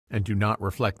and do not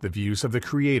reflect the views of the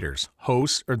creators,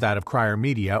 hosts, or that of Crier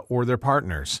Media or their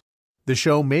partners. The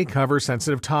show may cover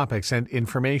sensitive topics and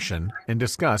information and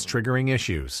discuss triggering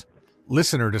issues.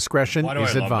 Listener discretion Why do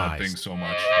is I love that advised. thing so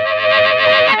much?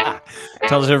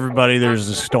 Tells everybody there's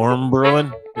a storm brewing.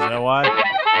 Is that why?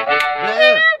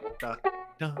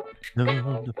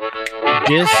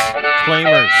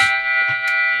 Disclaimers.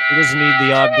 Who doesn't need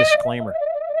the odd disclaimer?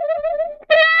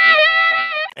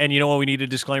 And you know what we need a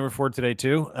disclaimer for today,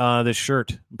 too? This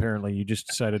shirt. Apparently, you just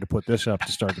decided to put this up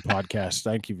to start the podcast.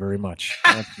 Thank you very much.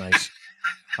 That's nice.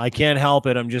 I can't help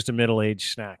it. I'm just a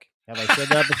middle-aged snack. Have I said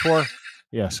that before?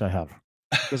 Yes, I have.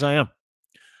 Because I am.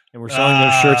 And we're selling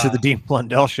those shirts at the Dean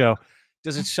Blundell Show.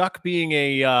 Does it suck being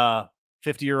a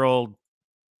 50-year-old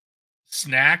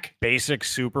snack basic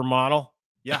supermodel?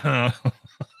 Yeah.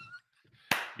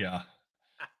 Yeah.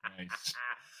 Nice.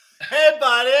 Hey,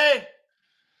 buddy.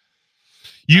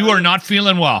 You are not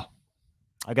feeling well.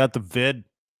 I got the vid.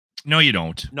 No, you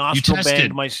don't. Nostril you banged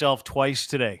tested myself twice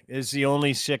today. It's the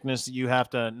only sickness that you have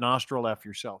to nostril F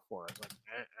yourself for. I was like,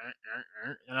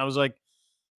 and I was like,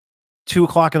 2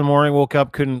 o'clock in the morning, woke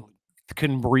up, couldn't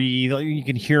breathe. You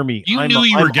can hear me. You knew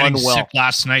you were getting sick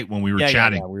last night when we were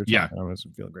chatting. Yeah, we were talking. I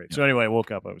wasn't feeling great. So anyway, I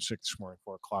woke up. I was sick this morning,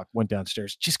 4 o'clock. Went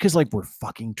downstairs just because like we're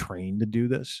fucking trained to do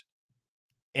this,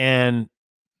 and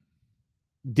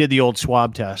did the old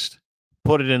swab test.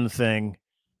 Put it in the thing.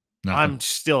 Nothing. I'm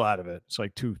still out of it. It's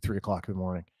like 2, 3 o'clock in the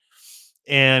morning,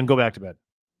 and go back to bed.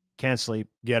 Can't sleep.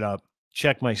 Get up.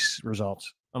 Check my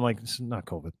results. I'm like, this is not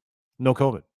COVID. No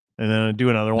COVID. And then I do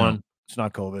another one. It's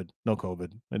not COVID. No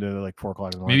COVID. I did it like 4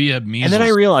 o'clock in the morning. Maybe you have measles. And then I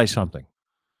realized something.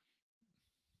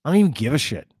 I don't even give a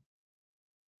shit.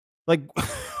 Like,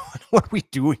 what are we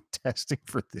doing testing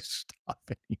for this stuff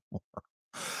anymore?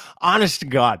 Honest to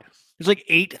God. There's like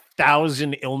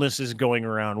 8,000 illnesses going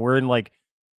around. We're in like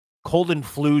cold and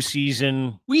flu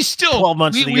season. We still 12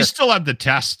 months of the we year. still have the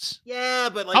tests. Yeah,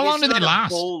 but like how long do they not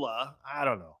last? Ebola. I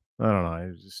don't know.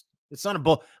 It's not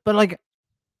Ebola. But like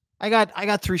I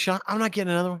got 3 shots. I'm not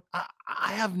getting another one.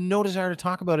 I have no desire to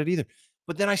talk about it either.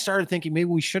 But then I started thinking maybe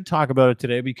we should talk about it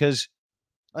today because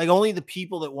like only the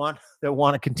people that want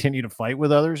to continue to fight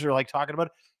with others are like talking about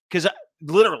it. Because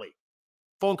literally,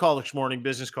 phone call this morning,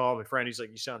 business call, my friend, he's like,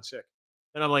 you sound sick.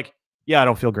 And I'm like, yeah, I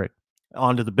don't feel great.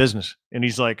 On to the business. And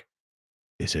he's like,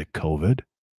 is it COVID?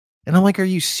 And I'm like, are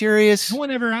you serious? No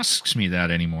one ever asks me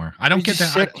that anymore. I don't get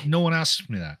that. No one asks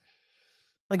me that.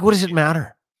 Like, what does it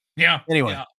matter? Yeah.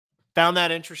 Anyway, yeah. Found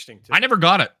that interesting too. I never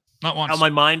got it. Not once. How my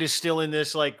mind is still in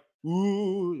this like,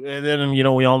 ooh, and then, you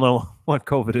know, we all know what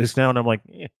COVID is now. And I'm like,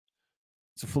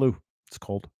 it's a flu. It's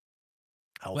cold.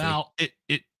 Healthy. Well,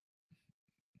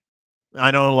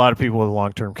 I know a lot of people with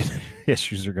long-term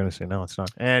issues are going to say, no, it's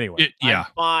not. Anyway, I'm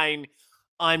fine.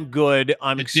 I'm good.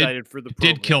 I'm excited for the program.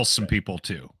 It did kill some people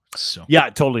too. So yeah,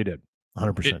 it totally did.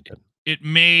 100% did. It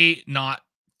may not,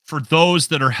 for those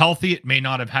that are healthy, it may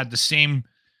not have had the same.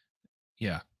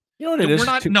 Yeah. You know what it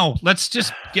is? No, let's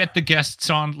just get the guests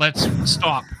on. Let's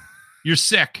stop. You're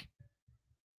sick.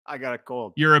 I got a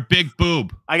cold. You're a big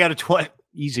boob. I got a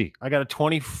easy. I got a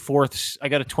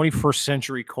 21st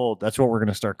century cold. That's what we're going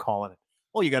to start calling it.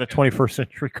 Oh, you got a 21st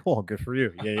century cold. Good for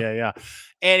you. Yeah.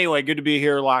 Anyway, good to be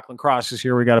here. Lachlan Cross is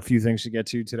here. We got a few things to get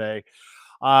to today,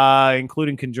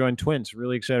 including conjoined twins.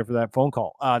 Really excited for that phone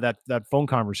call, that phone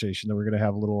conversation that we're going to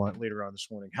have a little later on this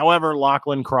morning. However,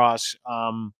 Lachlan Cross,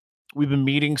 we've been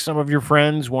meeting some of your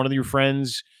friends. One of your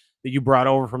friends that you brought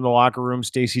over from the locker room,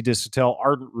 Stacy Disotell,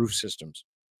 Ardent Roof Systems.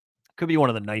 Could be one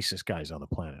of the nicest guys on the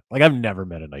planet. Like, I've never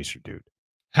met a nicer dude.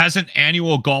 Has an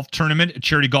annual golf tournament, a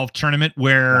charity golf tournament,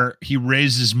 where he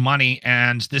raises money,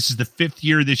 and this is the 5th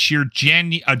year this year,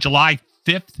 July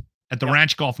 5th at the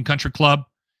Ranch Golf and Country Club.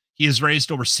 He has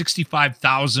raised over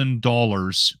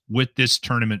 $65,000 with this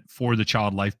tournament for the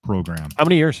Child Life Program. How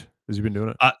many years has he been doing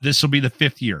it? This will be the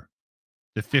 5th year.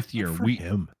 The 5th year.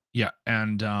 Him. Yeah,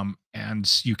 and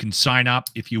you can sign up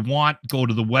if you want. Go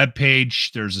to the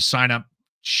webpage. There's a sign up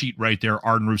sheet right there,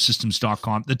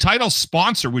 ardenroofsystems.com. The title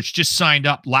sponsor, which just signed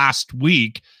up last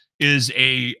week, is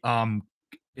a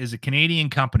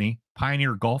Canadian company,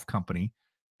 Pioneer Golf Company,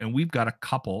 and we've got a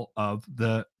couple of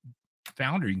the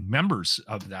founding members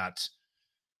of that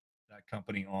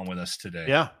company on with us today.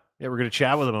 Yeah, we're going to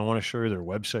chat with them. I want to show you their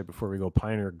website before we go.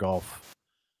 Pioneer Golf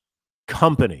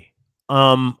Company.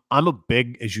 I'm a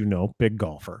big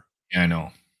golfer. Yeah, I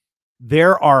know.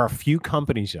 There are a few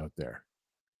companies out there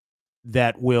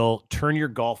that will turn your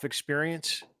golf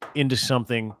experience into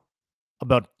something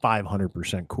about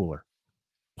 500% cooler.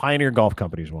 Pioneer Golf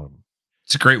Company is one of them.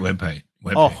 It's a great webpage.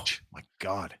 Oh my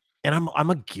God. And I'm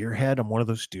a gearhead. I'm one of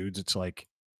those dudes. It's like,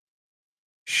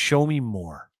 show me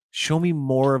more. show me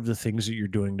more of the things that you're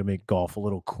doing to make golf a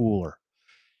little cooler.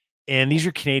 And these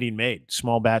are Canadian made,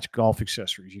 small batch golf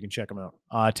accessories. You can check them out.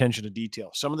 Attention to detail.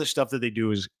 Some of the stuff that they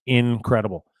do is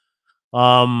incredible.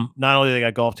 Not only they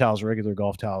got golf towels, regular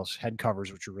golf towels, head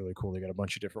covers, which are really cool. They got a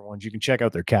bunch of different ones. You can check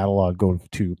out their catalog. Go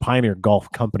to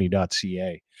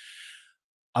pioneergolfcompany.ca.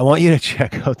 I want you to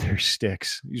check out their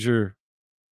sticks.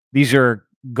 These are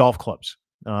golf clubs,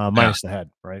 minus the head,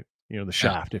 right? You know, the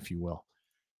shaft, if you will.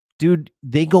 Dude,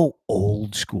 they go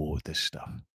old school with this stuff.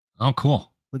 Oh,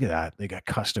 cool. Look at that. They got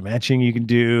custom etching you can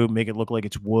do, make it look like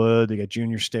it's wood. They got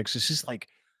junior sticks. This is like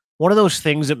one of those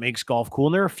things that makes golf cool.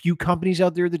 And there are a few companies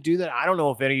out there that do that. I don't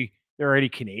know if there are any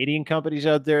Canadian companies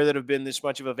out there that have been this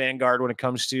much of a vanguard when it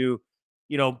comes to,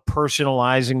 you know,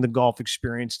 personalizing the golf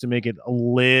experience to make it a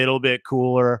little bit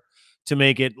cooler, to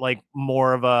make it like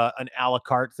more of an a la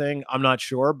carte thing. I'm not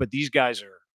sure, but these guys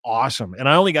are awesome. And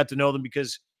I only got to know them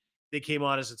because they came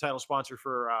on as a title sponsor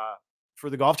for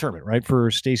the golf tournament, right?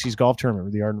 For Stacy's golf tournament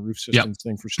with the Ardent Roof Systems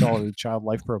thing for Stoller, the Child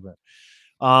Life Program.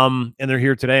 And they're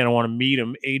here today, and I want to meet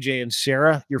them. AJ and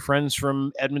Sarah, your friends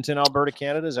from Edmonton, Alberta,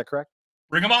 Canada. Is that correct?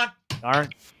 Bring them on. All right.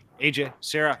 AJ,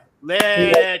 Sarah.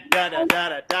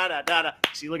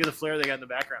 See, look at the flare they got in the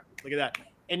background. Look at that.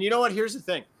 And you know what? Here's the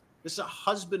thing. This is a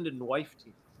husband and wife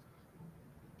team.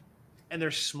 And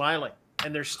they're smiling,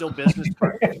 and they're still business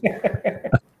partners.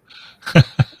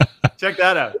 Check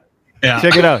that out. Yeah.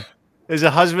 Check it out. There's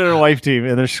a husband and wife team,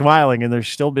 and they're smiling, and they're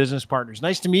still business partners.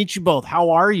 Nice to meet you both.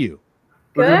 How are you?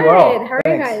 Good. Well. How are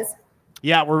you guys?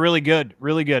 Yeah, we're really good.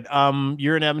 Really good.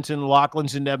 You're in Edmonton.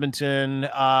 Lachlan's in Edmonton.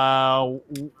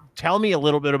 Tell me a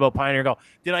little bit about Pioneer Golf.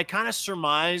 Did I kind of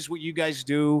surmise what you guys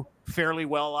do fairly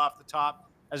well off the top?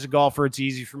 As a golfer, it's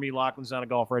easy for me. Lachlan's not a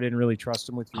golfer. I didn't really trust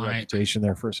him with your reputation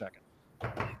there for a second.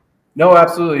 No,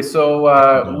 absolutely.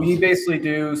 So we basically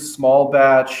do small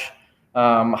batch,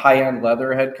 high-end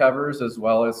leather head covers, as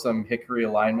well as some hickory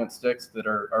alignment sticks that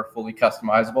are fully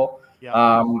customizable.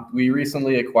 Yeah. We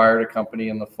recently acquired a company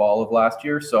in the fall of last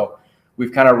year, so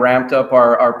we've kind of ramped up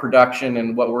our production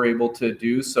and what we're able to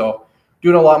do. So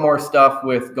doing a lot more stuff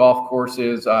with golf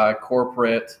courses,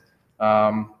 corporate,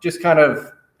 just kind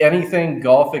of anything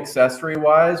golf accessory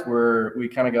wise, we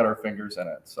kind of got our fingers in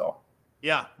it. So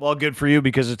yeah, well, good for you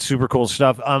because it's super cool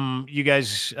stuff. You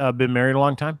guys been married a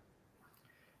long time?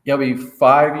 Yeah, it'll be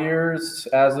 5 years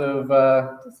as of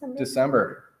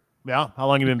December. Yeah. How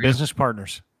long have you been business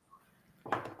partners?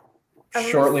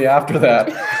 Shortly after that.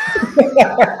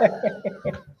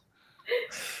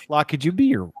 Locke, could you be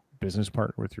your business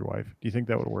partner with your wife? Do you think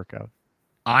that would work out?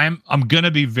 I'm going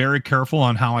to be very careful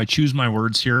on how I choose my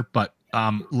words here, but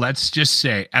let's just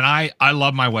say, and I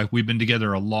love my wife. We've been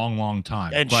together a long, long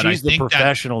time. And but she's the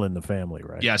professional in the family,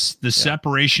 right? Yes. The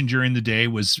separation during the day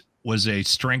was a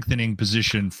strengthening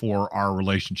position for our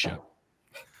relationship.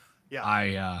 Yeah.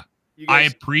 I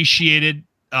appreciated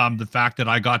the fact that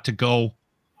I got to go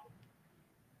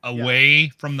away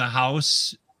from the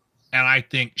house, and I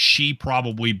think she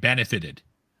probably benefited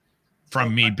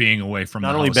from me being away from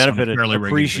not the only house benefited, appreciated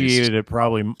appreciated it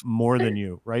probably more than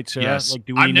you, right, Sarah? Yes. Like,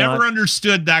 do we I've never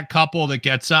understood that couple that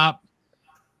gets up,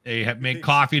 they make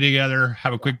coffee together,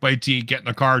 have a quick bite to eat, get in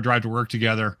the car, drive to work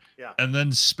together, and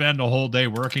then spend a whole day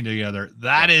working together.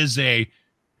 That is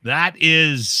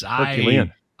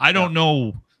Herculean. I don't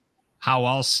know how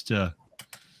else to.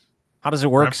 How does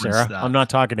it work, reference Sarah? that. I'm not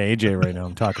talking to AJ right now.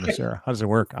 I'm talking to Sarah. How does it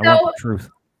work? I want the truth.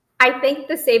 I think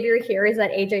the savior here is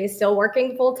that AJ is still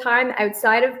working full time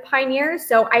outside of Pioneer.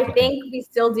 So I think we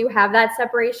still do have that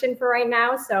separation for right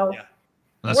now. So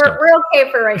we're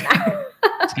okay for right now.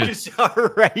 Just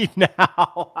right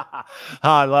now.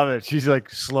 I love it. She's like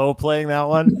slow playing that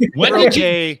one. When We're did you-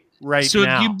 okay right So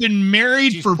now. you've been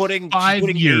married She's for putting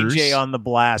 5 years. AJ on the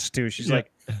blast too. She's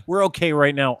like, we're okay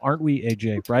right now, aren't we,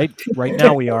 AJ? Right? Right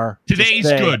now we are. Today's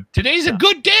good. Today's a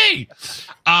good day.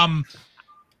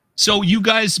 So you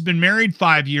guys have been married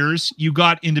 5 years. You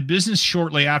got into business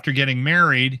shortly after getting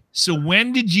married. So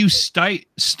when did you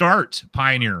start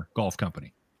Pioneer Golf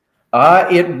Company?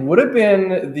 It would have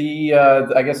been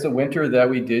I guess the winter that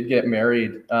we did get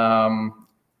married.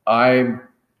 I'm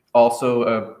also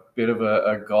a bit of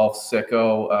a golf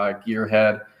sicko,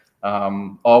 gearhead.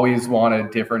 Always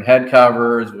wanted different head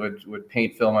covers, would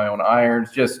paint fill my own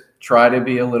irons, just try to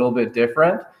be a little bit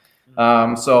different.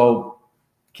 So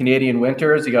Canadian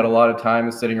winters, you got a lot of time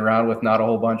sitting around with not a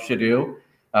whole bunch to do.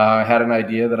 I had an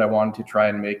idea that I wanted to try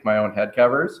and make my own head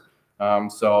covers.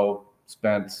 So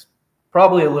spent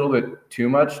probably a little bit too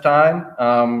much time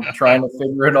trying to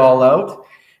figure it all out.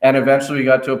 And eventually we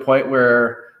got to a point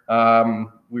where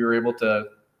we were able to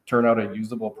turn out a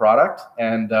usable product.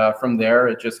 And from there,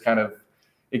 it just kind of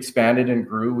expanded and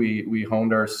grew, we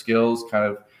honed our skills, kind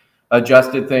of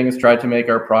adjusted things, tried to make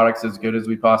our products as good as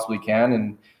we possibly can.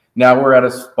 And now we're at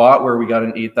a spot where we got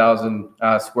an 8,000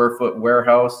 square foot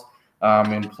warehouse,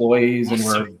 employees, and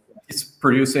we're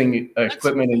producing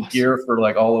equipment and gear for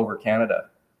like all over Canada.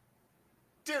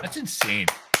 Dude, that's insane.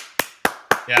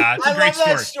 Yeah, it's a great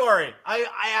story. That story. I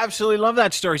absolutely love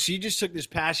that story. So you just took this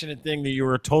passionate thing that you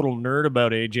were a total nerd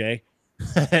about, AJ,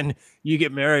 and you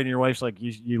get married and your wife's like,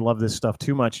 you love this stuff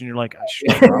too much. And you're like, I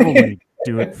should probably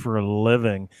do it for a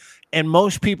living. And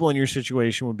most people in your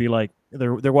situation would be like,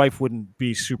 their wife wouldn't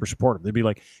be super supportive. They'd be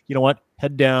like, you know what?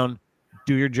 Head down,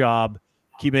 do your job,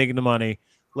 keep making the money.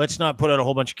 Let's not put out a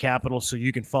whole bunch of capital so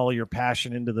you can follow your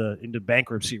passion into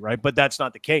bankruptcy, right? But that's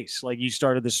not the case. Like, you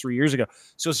started this 3 years ago.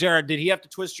 So Sarah, did he have to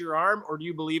twist your arm, or do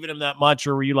you believe in him that much?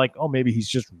 Or were you like, oh, maybe he's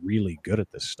just really good at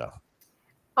this stuff?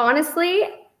 Honestly,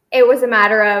 it was a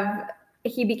matter of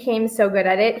he became so good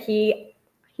at it. He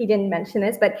didn't mention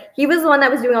this, but he was the one that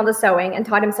was doing all the sewing and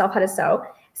taught himself how to sew.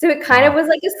 So it kind of was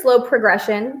like a slow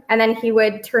progression. And then he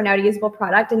would turn out a usable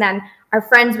product. And then our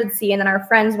friends would see, and then our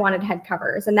friends wanted head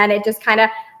covers. And then it just kind of,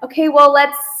 okay, well,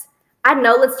 let's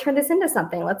turn this into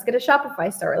something. Let's get a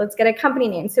Shopify store. Let's get a company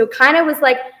name. So it kind of was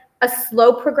like a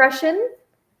slow progression,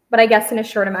 but I guess in a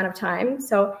short amount of time.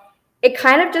 So it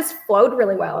kind of just flowed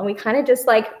really well. And we kind of just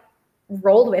like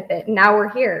rolled with it, and now we're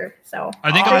here. So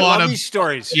I think a lot of these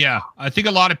stories. Yeah, I think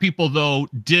a lot of people though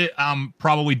did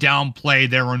probably downplay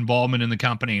their involvement in the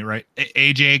company, right?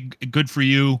 AJ, good for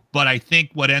you, but I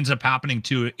think what ends up happening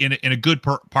to in a good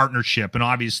partnership, and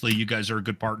obviously you guys are a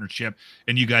good partnership,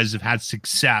 and you guys have had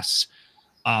success,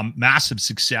 massive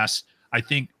success. I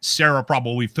think Sarah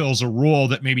probably fills a role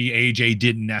that maybe AJ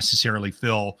didn't necessarily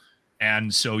fill.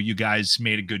 And so you guys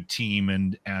made a good team,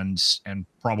 and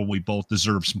probably both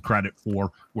deserve some credit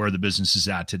for where the business is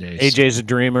at today. AJ's a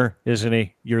dreamer, isn't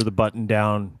he? You're the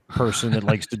button-down person that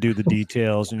likes to do the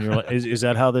details, and you're like, is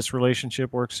that how this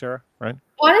relationship works, Sarah? Right?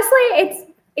 Honestly,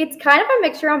 it's kind of a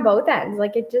mixture on both ends.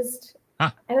 Like, it just,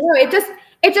 I don't know,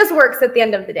 it just works at the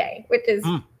end of the day, which is.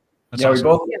 Yeah, awesome. We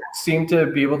both seem to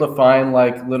be able to find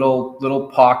like little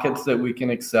pockets that we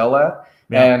can excel at.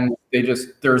 Yeah. And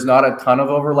there's not a ton of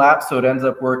overlap, so it ends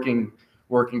up working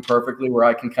perfectly, where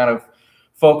I can kind of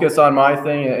focus on my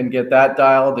thing and get that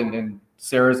dialed, and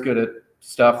Sarah's good at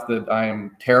stuff that I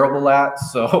am terrible at,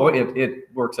 so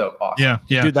it works out awesome.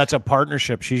 Yeah. Dude, that's a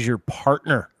partnership. She's your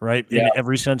partner, right? In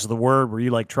every sense of the word, where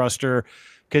you like trust her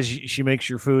because she makes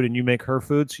your food and you make her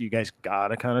food, so you guys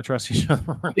gotta kind of trust each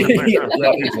other. Yeah,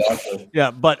 exactly.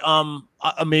 Yeah, but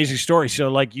amazing story. So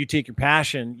like, you take your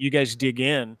passion, you guys dig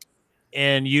in,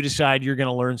 and you decide you're going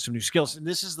to learn some new skills. And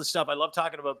this is the stuff I love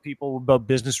talking about, people about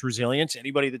business resilience.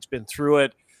 Anybody that's been through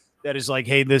it, that is like,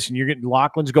 hey, listen, you're getting,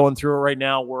 Lachlan's going through it right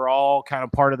now. We're all kind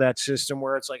of part of that system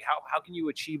where it's like, how can you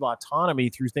achieve autonomy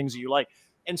through things that you like?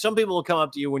 And some people will come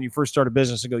up to you when you first start a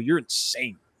business and go, you're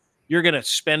insane. You're going to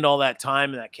spend all that time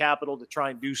and that capital to try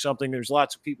and do something. There's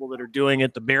lots of people that are doing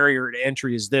it. The barrier to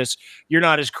entry is this. You're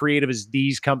not as creative as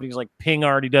these companies. Like Ping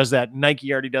already does that.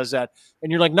 Nike already does that. And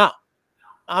you're like, no.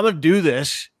 I'm going to do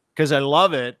this because I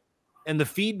love it, and the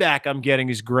feedback I'm getting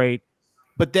is great.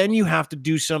 But then you have to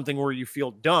do something where you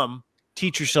feel dumb,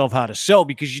 teach yourself how to sew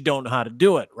because you don't know how to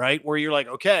do it, right? Where you're like,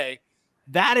 okay,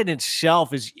 that in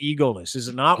itself is egoless, is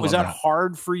it not? Was that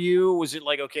hard for you? Was it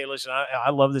like, okay, listen, I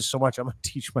love this so much, I'm going to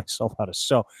teach myself how to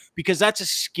sew? Because that's a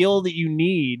skill that you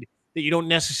need that you don't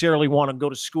necessarily want to go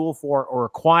to school for or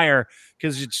acquire,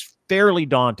 because it's fairly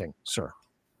daunting, sir.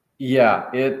 Yeah,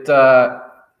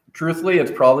 truthfully,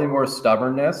 it's probably more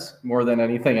stubbornness more than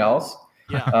anything else.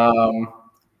 Yeah.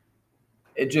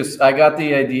 I got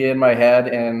the idea in my head,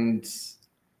 and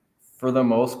for the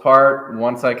most part,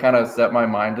 once I kind of set my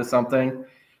mind to something,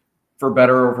 for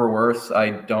better or for worse,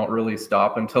 I don't really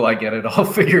stop until I get it all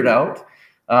figured out.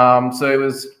 So it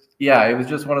was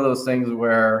just one of those things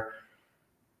where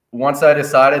once I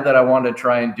decided that I wanted to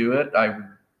try and do it, I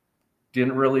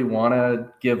didn't really want to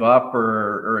give up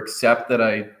or accept that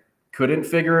I couldn't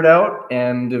figure it out,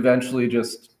 and eventually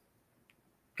just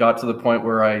got to the point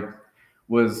where I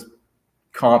was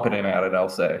competent at it, I'll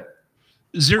say.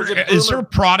 Is there a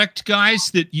product,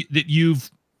 guys, that you've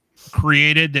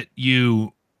created that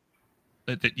you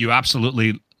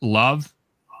absolutely love?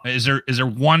 Is there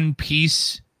one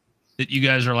piece that you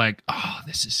guys are like, oh,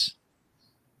 this is?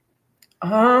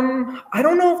 I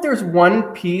don't know if there's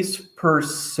one piece per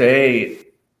se.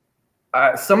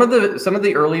 Some of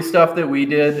the early stuff that we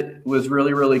did was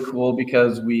really, really cool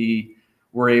because we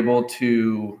were able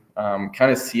to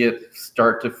kind of see it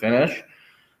start to finish.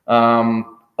 A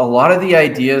lot of the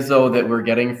ideas, though, that we're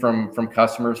getting from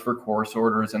customers for course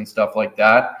orders and stuff like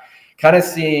that, kind of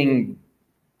seeing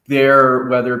there,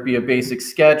 whether it be a basic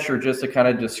sketch or just a kind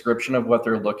of description of what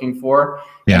they're looking for,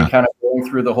 Yeah. and kind of going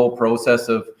through the whole process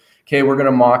of, okay, we're going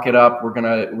to mock it up. We're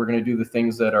going to do the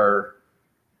things that are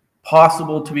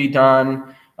possible to be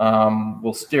done.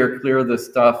 We'll steer clear of the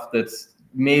stuff that's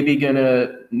maybe going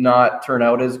to not turn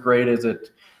out as great as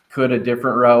it could a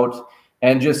different route.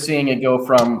 And just seeing it go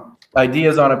from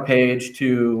ideas on a page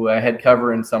to a head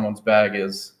cover in someone's bag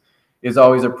is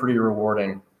always a pretty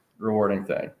rewarding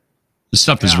thing. The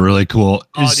stuff is really cool.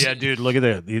 Oh yeah, dude! Look at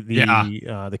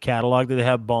the catalog that they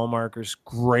have. Ball markers,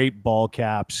 great ball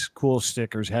caps, cool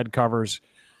stickers, head covers.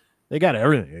 They got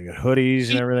everything. They got hoodies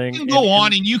and everything. You can go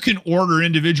on and you can order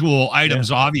individual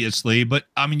items, obviously, but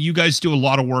I mean, you guys do a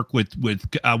lot of work with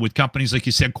companies, like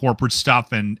you said, corporate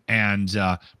stuff, and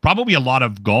probably a lot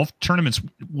of golf tournaments.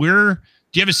 Where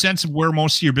do you have a sense of where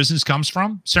most of your business comes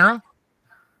from, Sarah?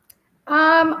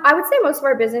 I would say most of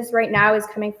our business right now is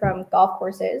coming from golf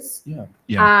courses.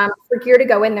 Yeah. For gear to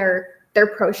go in their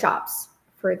pro shops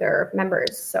for their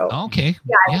members. So okay.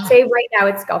 Yeah, I would say right now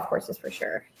it's golf courses for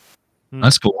sure.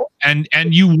 That's cool. And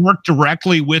you work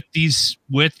directly with these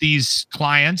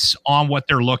clients on what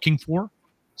they're looking for.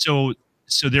 So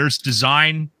there's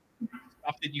design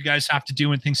stuff that you guys have to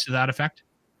do and things to that effect.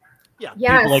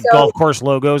 Yeah. People like golf course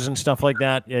logos and stuff like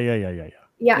that.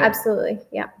 Yeah, absolutely.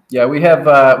 Yeah. Yeah, we have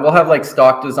we'll have like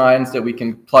stock designs that we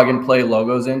can plug and play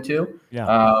logos into.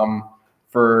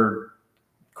 For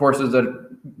courses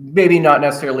that maybe not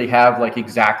necessarily have like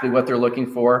exactly what they're looking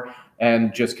for,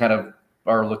 and just kind of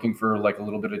are looking for like a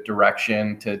little bit of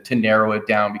direction to narrow it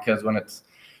down. Because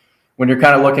when you're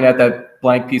kind of looking at that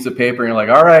blank piece of paper and you're like,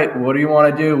 all right, what do you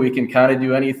want to do? We can kind of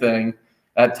do anything.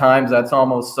 At times that's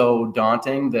almost so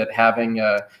daunting that having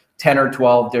 10 or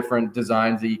 12 different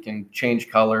designs that you can change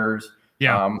colors,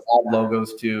 add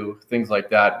logos to, things like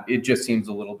that, it just seems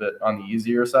a little bit on the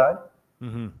easier side.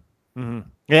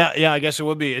 Yeah, I guess it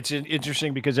would be. It's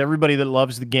interesting because everybody that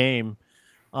loves the game,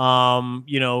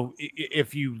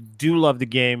 if you do love the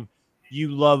game,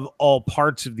 you love all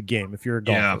parts of the game if you're a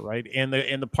golfer, right? And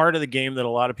the part of the game that a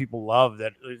lot of people love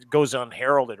that goes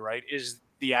unheralded, right, is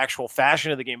the actual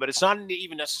fashion of the game. But it's not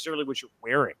even necessarily what you're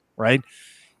wearing, right?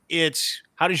 It's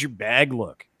how does your bag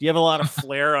look? Do you have a lot of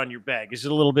flair on your bag? Is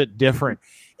it a little bit different?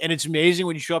 And it's amazing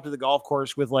when you show up to the golf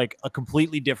course with like a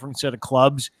completely different set of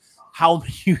clubs, how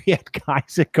many you get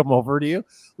guys that come over to you.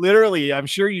 Literally, I'm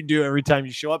sure you do every time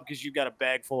you show up, because you've got a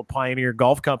bag full of Pioneer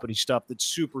Golf Company stuff that's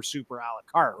super, super a la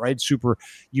carte, right? Super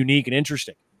unique and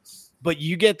interesting. But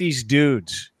you get these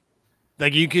dudes.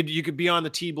 Like you could be on the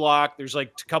tee block. There's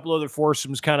like a couple other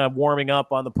foursomes kind of warming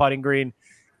up on the putting green.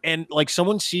 And like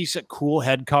someone sees a cool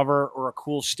head cover or a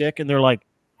cool stick and they're like,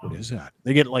 what is that?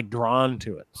 They get like drawn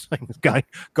to it. It's like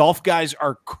golf guys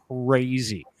are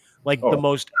crazy. Like the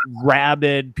most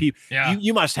rabid people. Yeah.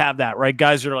 You must have that, right?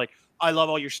 Guys that are like, I love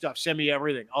all your stuff. Send me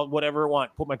everything. I'll whatever I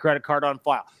want. Put my credit card on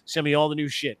file. Send me all the new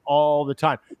shit all the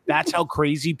time. That's how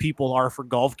crazy people are for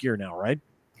golf gear now, right?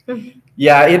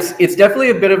 Yeah, it's definitely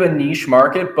a bit of a niche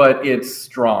market, but it's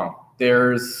strong.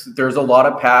 There's a lot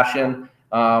of passion.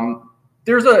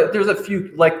 There's a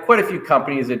few, like quite a few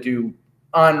companies that do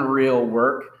unreal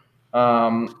work.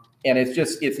 And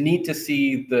it's neat to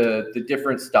see the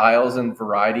different styles and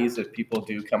varieties that people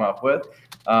do come up with.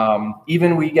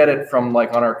 Even we get it from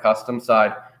like on our custom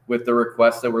side with the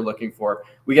requests that we're looking for.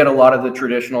 We get a lot of the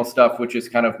traditional stuff, which is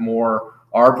kind of more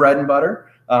our bread and butter.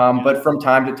 But from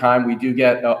time to time, we do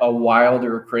get a wild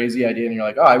or crazy idea. And you're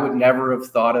like, oh, I would never have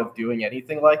thought of doing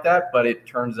anything like that. But it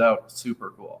turns out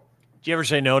super cool. Do you ever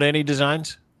say no to any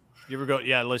designs? You ever go,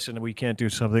 yeah, listen, we can't do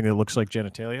something that looks like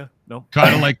genitalia? No?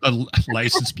 Kind of like the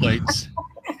license plates.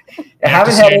 I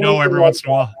haven't had no every once in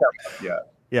a while.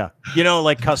 Yeah. You know,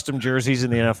 like custom jerseys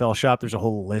in the NFL shop, there's a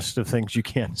whole list of things you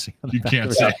can't see. You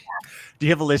can't say. Do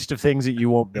you have a list of things that you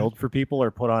won't build for people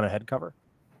or put on a head cover?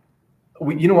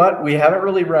 You know what? We haven't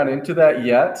really run into that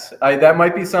yet. That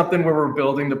might be something where we're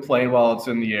building the plane while it's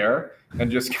in the air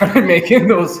and just kind of making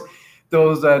those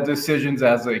decisions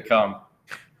as they come.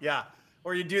 Yeah.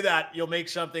 Or you do that, you'll make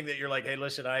something that you're like, hey,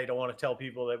 listen, I don't want to tell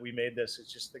people that we made this.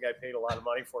 It's just the guy paid a lot of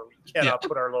money for it. We cannot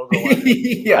put our logo on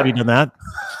it. Have you done that?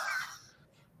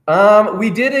 We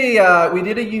did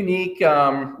a unique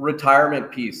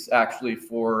retirement piece actually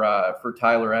for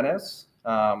Tyler Ennis.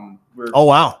 Oh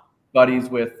wow, buddies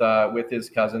with his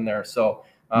cousin there. So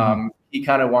he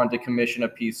kind of wanted to commission a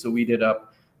piece. So we did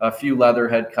up a few leather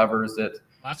head covers that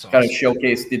kind of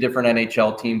showcased the different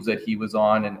NHL teams that he was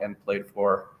on and played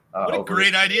for. What a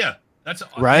great idea. That's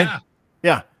right.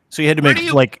 Yeah. So you had to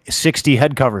make like 60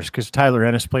 head covers because Tyler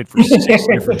Ennis played for 6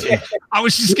 different teams. I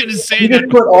was just going to say you that.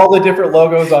 Just put all the different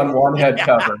logos on one head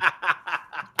cover.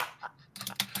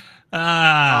 Okay,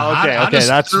 how okay, does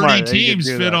that's 30 smart. You could teams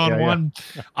do fit that. on Yeah, yeah. one?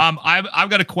 I've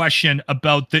got a question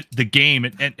about the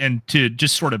game, and to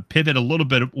just sort of pivot a little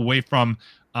bit away from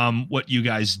what you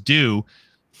guys do.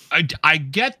 I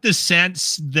get the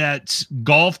sense that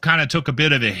golf kind of took a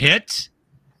bit of a hit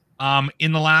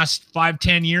in the last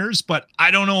 5-10 years, but I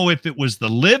don't know if it was the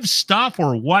live stuff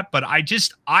or what, but I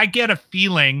get a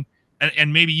feeling,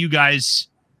 and maybe you guys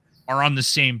are on the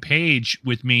same page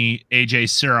with me, AJ,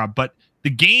 Sarah, but the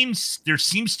games, there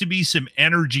seems to be some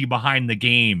energy behind the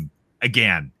game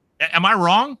again. Am I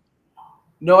wrong?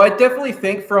 No, I definitely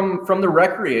think from the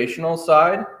recreational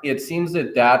side, it seems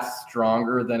that that's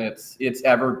stronger than it's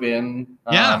ever been.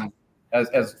 Yeah.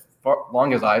 As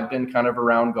long as I've been kind of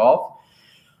around golf.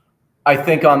 I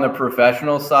think on the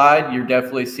professional side, you're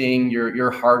definitely seeing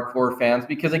your hardcore fans,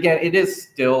 because again, it is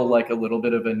still like a little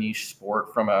bit of a niche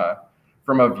sport from a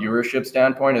viewership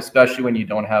standpoint, especially when you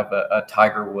don't have a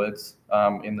Tiger Woods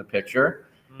in the picture.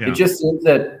 Yeah. It just seems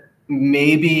that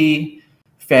maybe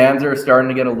fans are starting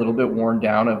to get a little bit worn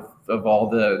down of all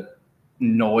the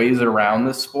noise around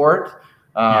the sport.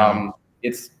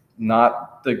 It's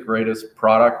not the greatest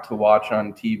product to watch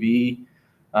on TV.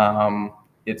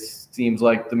 It seems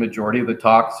like the majority of the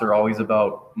talks are always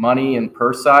about money and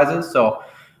purse sizes. So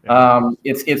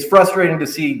it's frustrating to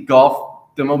see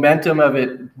golf, the momentum of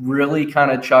it really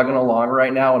kind of chugging along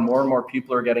right now, and more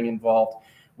people are getting involved,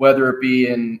 whether it be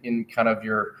in kind of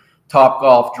your Top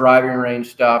Golf driving range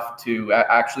stuff to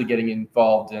actually getting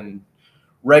involved in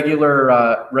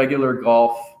regular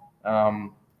golf.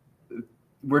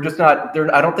 We're just not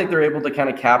there. I don't think they're able to kind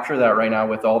of capture that right now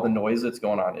with all the noise that's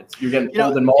going on. You're getting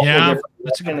pulled in multiple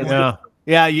different directions.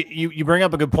 Yeah, you bring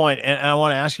up a good point, and I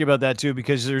want to ask you about that too,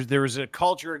 because there was a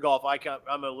culture in golf.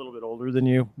 I'm a little bit older than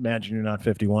you. Imagine you're not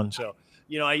 51, so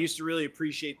I used to really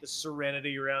appreciate the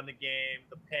serenity around the game,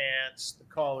 the pants, the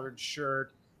collared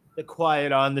shirt, the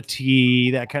quiet on the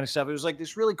tee, that kind of stuff. It was like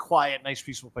this really quiet, nice,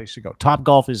 peaceful place to go. Top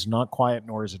Golf is not quiet,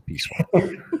 nor is it peaceful.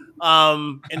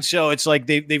 And so it's like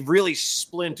they've really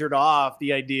splintered off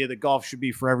the idea that golf should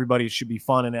be for everybody. It should be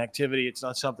fun and activity. It's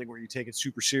not something where you take it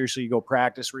super seriously. You go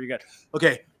practice where you got,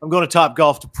 okay, I'm going to Top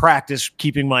Golf to practice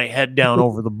keeping my head down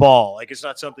over the ball. Like, it's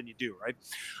not something you do, right?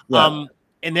 Yeah.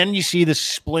 And then you see the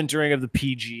splintering of the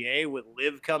PGA with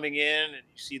Liv coming in, and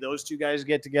you see those two guys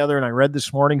get together. And I read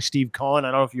this morning, Steve Cohen, I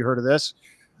don't know if you heard of this.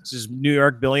 This is New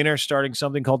York billionaire starting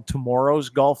something called Tomorrow's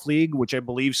Golf League, which I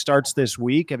believe starts this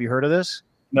week. Have you heard of this?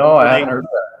 No, I haven't heard of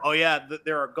that. Oh, yeah.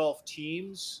 There are golf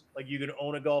teams. Like, you can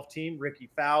own a golf team. Ricky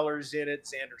Fowler's in it.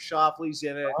 Xander Schauffele's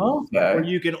in it. Okay. Or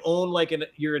you can own like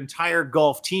your entire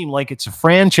golf team like it's a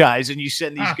franchise, and you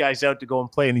send these guys out to go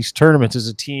and play in these tournaments as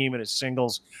a team and as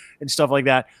singles and stuff like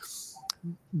that.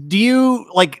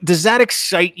 Does that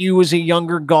excite you as a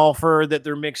younger golfer that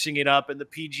they're mixing it up, and the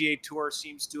PGA Tour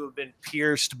seems to have been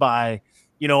pierced by,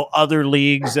 other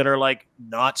leagues that are like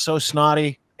not so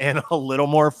snotty and a little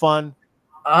more fun?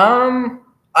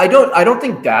 I don't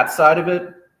think that side of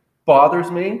it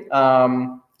bothers me.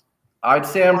 I'd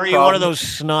say Are you one of those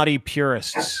snotty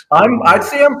purists? I'd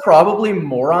say I'm probably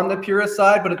more on the purist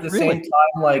side, but at the same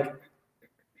time, like,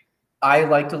 I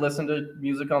like to listen to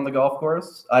music on the golf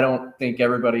course. I don't think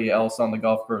everybody else on the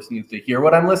golf course needs to hear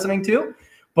what I'm listening to,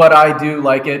 but I do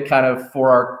like it kind of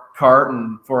for our cart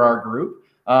and for our group.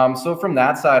 So from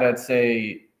that side, I'd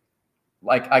say,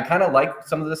 like, I kind of like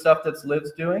some of the stuff that's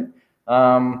Liv's doing.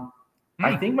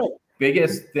 I think my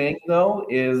biggest thing, though,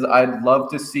 is I'd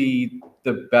love to see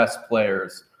the best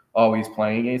players always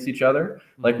playing against each other.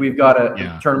 Like, we've got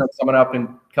a tournament coming up in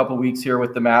a couple of weeks here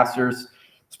with the Masters.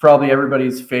 It's probably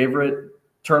everybody's favorite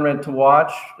tournament to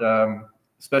watch,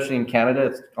 especially in Canada.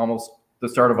 It's almost the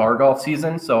start of our golf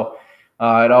season. So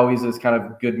it always is kind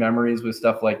of good memories with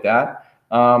stuff like that.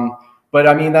 But,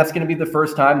 I mean, that's going to be the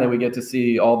first time that we get to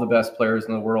see all the best players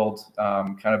in the world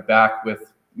kind of back,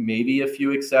 with maybe a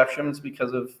few exceptions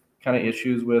because of kind of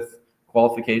issues with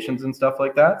qualifications and stuff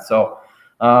like that. So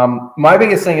my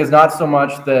biggest thing is not so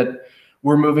much that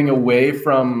we're moving away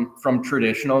from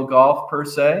traditional golf per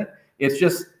se. It's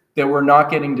just that we're not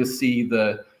getting to see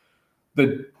the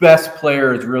best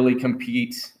players really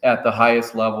compete at the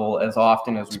highest level as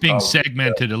often as it's being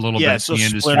segmented a little bit so in the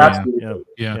industry.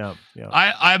 Yeah.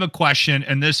 I have a question,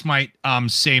 and this might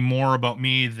say more about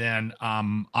me than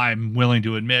I'm willing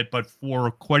to admit, but for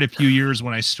quite a few years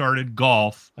when I started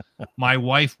golf, my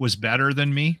wife was better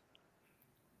than me.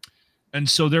 And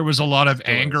so there was a lot of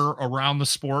anger around the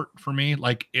sport for me.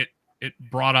 Like, it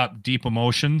brought up deep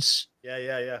emotions.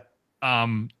 Yeah.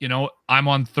 I'm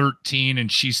on 13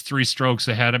 and she's 3 strokes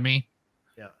ahead of me.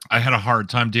 Yeah. I had a hard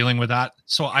time dealing with that.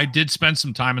 So I did spend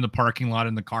some time in the parking lot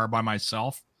in the car by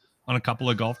myself on a couple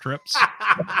of golf trips.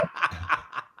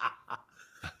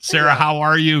 Sarah, how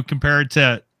are you compared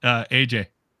to AJ?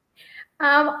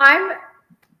 I'm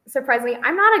surprisingly,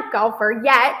 I'm not a golfer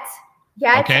yet.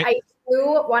 Okay. I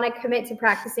do want to commit to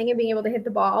practicing and being able to hit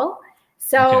the ball.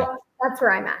 So that's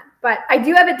where I'm at. But I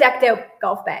do have a decked out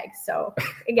golf bag. So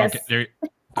I guess. Okay,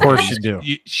 Of course you do.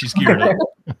 She's geared up.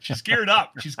 She's geared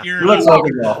up. She's geared Looks up.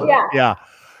 like a golfer. Yeah. Yeah.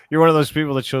 You're one of those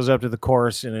people that shows up to the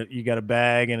course and you got a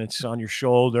bag and it's on your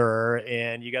shoulder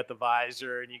and you got the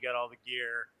visor and you got all the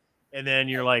gear. And then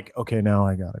you're like, okay, now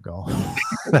I gotta go.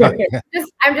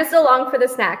 I'm just along for the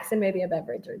snacks and maybe a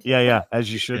beverage or two. Yeah,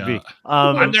 as you should be.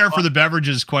 I'm there for the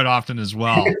beverages quite often as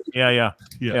well. Yeah.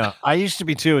 I used to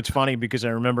be too. It's funny because I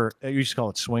remember I used to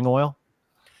call it swing oil.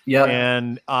 Yeah.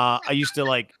 And I used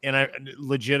to and I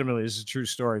legitimately, this is a true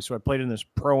story. So I played in this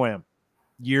pro-am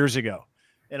years ago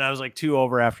and I was like 2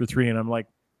 over after 3 and I'm like,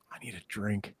 I need a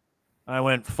drink. I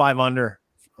went 5 under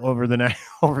over the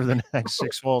next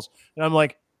 6 holes. And I'm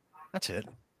like, that's it.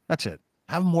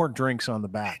 Have more drinks on the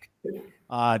back.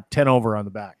 10 over on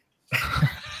the back.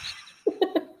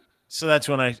 So that's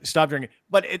when I stopped drinking.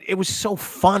 But it was so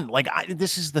fun. Like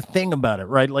this is the thing about it,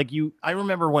 right? Like I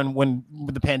remember when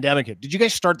the pandemic hit. Did you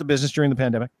guys start the business during the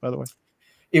pandemic, by the way?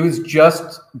 It was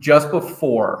just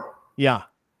before. Yeah.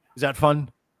 Is that fun?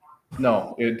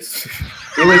 No, it was,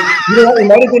 it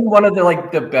might have been one of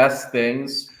the best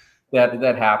things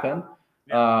that happened.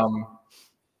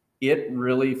 It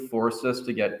really forced us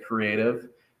to get creative.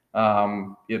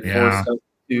 It forced us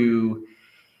to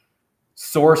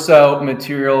source out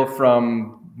material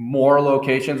from more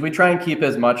locations. We try and keep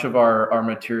as much of our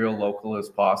material local as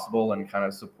possible and kind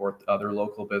of support other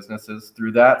local businesses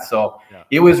through that. So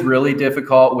it was really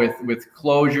difficult with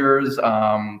closures,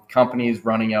 companies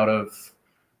running out of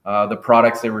the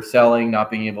products they were selling,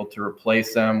 not being able to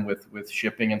replace them with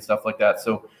shipping and stuff like that.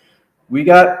 So we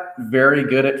got very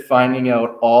good at finding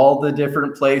out all the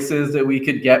different places that we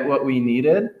could get what we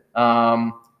needed.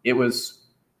 It was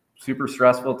super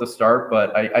stressful at the start,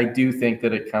 but I do think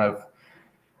that it kind of,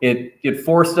 it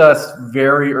forced us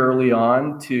very early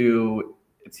on to,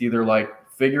 it's either like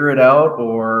figure it out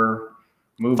or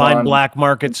move on. Find black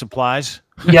market supplies.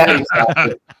 Yeah,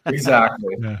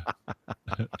 exactly. Yeah.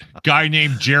 Guy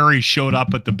named Jerry showed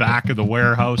up at the back of the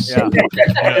warehouse. Yeah.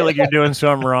 I feel like you're doing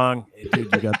something wrong. Hey,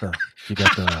 dude, you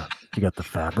got the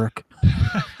fabric.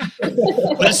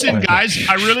 Listen, guys,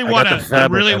 I don't want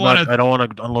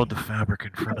to unload the fabric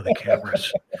in front of the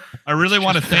cameras. I really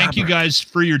want to thank you guys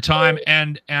for your time.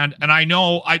 And I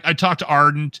know I talked to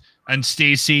Ardent and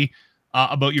Stacy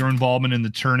about your involvement in the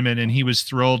tournament, and he was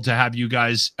thrilled to have you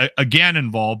guys again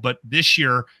involved, but this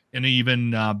year in an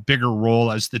even bigger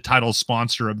role as the title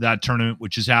sponsor of that tournament,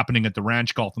 which is happening at the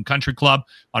Ranch Golf and Country Club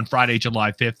on Friday,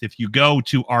 July 5th. If you go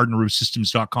to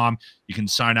ardenroofsystems.com, you can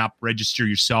sign up, register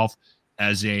yourself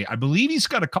as I believe he's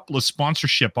got a couple of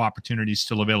sponsorship opportunities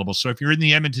still available. So if you're in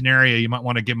the Edmonton area, you might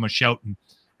want to give him a shout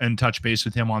and touch base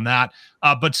with him on that.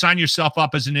 But sign yourself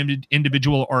up as an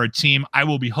individual or a team. I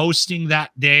will be hosting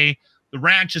that day. The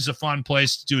Ranch is a fun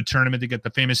place to do a tournament to get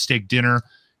the famous steak dinner.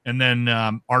 And then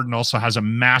Ardent also has a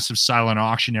massive silent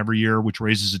auction every year, which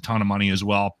raises a ton of money as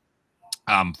well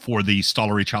for the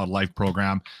Stollery Child Life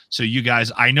program. So you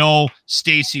guys, I know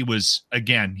Stacy was,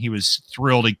 again, he was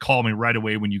thrilled. He called me right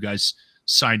away when you guys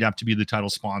signed up to be the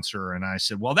title sponsor. And I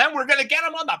said, well, then we're going to get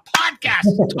him on the podcast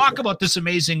to talk about this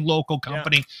amazing local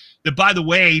company that, by the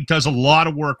way, does a lot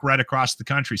of work right across the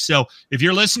country. So if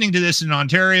you're listening to this in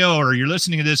Ontario or you're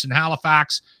listening to this in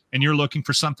Halifax and you're looking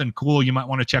for something cool, you might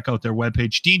want to check out their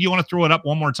webpage. Dean, do you want to throw it up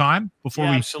one more time before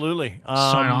we absolutely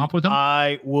sign off with them?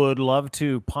 I would love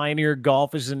to. Pioneer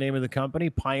Golf is the name of the company.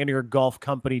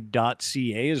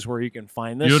 PioneerGolfCompany.ca is where you can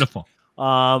find this. Beautiful.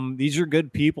 These are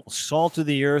good people, salt of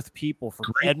the earth people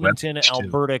from Edmonton,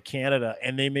 Alberta, Canada,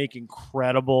 and they make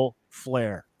incredible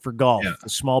flair for golf. The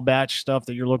small batch stuff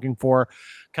that you're looking for,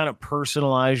 kind of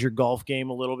personalize your golf game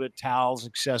a little bit, towels,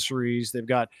 accessories. They've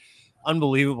got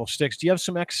unbelievable sticks. Do you have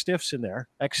some X stiffs in there?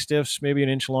 X stiffs, maybe an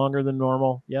inch longer than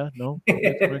normal. Yeah, no,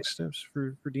 X stiffs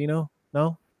for Dino.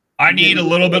 No, I need a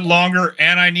little bit longer,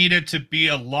 and I need it to be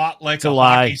a lot like a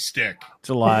hockey stick. It's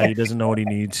a lie. He doesn't know what he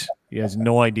needs. He has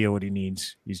no idea what he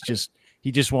needs.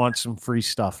 He just wants some free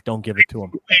stuff. Don't give it to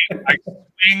him. I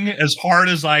swing as hard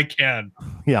as I can.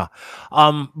 Yeah.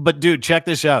 But dude, check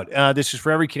this out. This is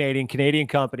for every Canadian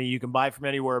company. You can buy from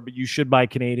anywhere, but you should buy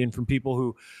Canadian from people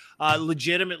who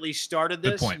legitimately started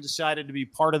this and decided to be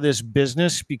part of this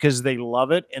business because they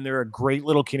love it. And they're a great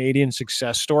little Canadian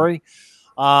success story.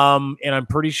 And I'm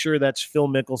pretty sure that's Phil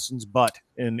Mickelson's butt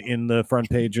in the front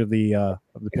page of the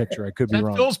picture. I could be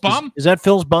wrong. Phil's bum? Is that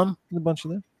Phil's bum in a bunch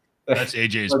of them? That's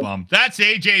AJ's bum. That's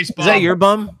AJ's bum. Is that your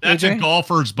bum? That's AJ? a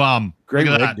golfer's bum. Great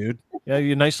Look rig, at that. dude. Yeah,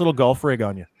 you nice little golf rig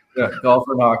on you. Yeah,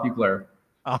 golfer and hockey player.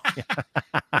 Oh, yeah.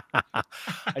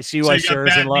 I see why you got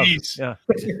Sarah's in bad love. knees. Yeah.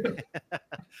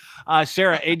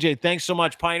 Sarah, AJ, thanks so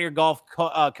much.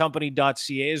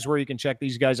 PioneerGolfCompany.ca is where you can check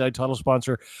these guys out. Title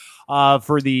sponsor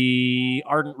for the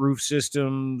Ardent Roof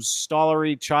Systems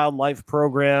Stollery Child Life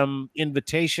Program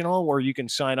Invitational, where you can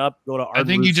sign up. Go to I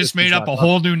think you just made up a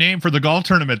whole new name for the golf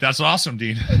tournament. That's awesome,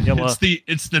 Dean. Yeah, well, it's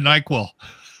the NyQuil.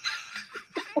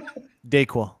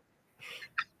 Dayquil.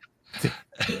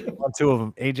 On two of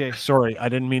them. AJ, sorry, I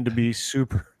didn't mean to be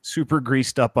super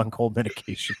greased up on cold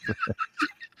medication.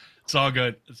 It's all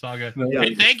good. It's all good. Yeah,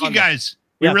 Hey, thank you guys.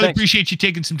 We Yeah, really thanks. appreciate you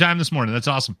taking some time this morning. That's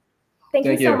awesome. Thank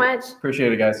you Thank so you. much.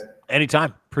 Appreciate it, guys.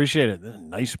 Anytime. Appreciate it. They're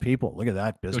nice people. Look at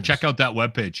that business. Go check out that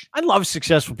webpage. I love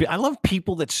successful people. I love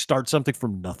people that start something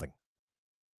from nothing.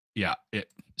 Yeah,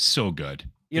 it's so good.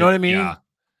 You know what I mean?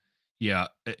 Yeah,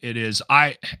 it is.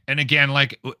 And again,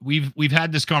 like we've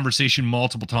had this conversation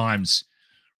multiple times,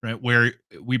 right? Where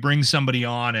we bring somebody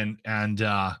on and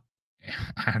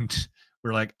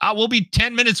we're like, we'll be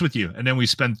 10 minutes with you, and then we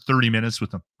spend 30 minutes with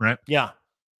them, right? Yeah.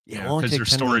 Because their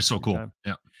story is so cool.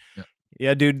 Yeah.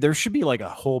 Yeah, dude, there should be like a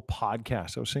whole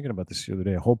podcast. I was thinking about this the other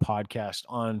day, a whole podcast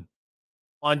on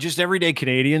just everyday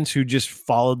Canadians who just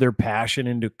followed their passion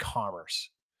into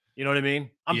commerce. You know what I mean?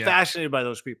 I'm fascinated by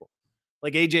those people.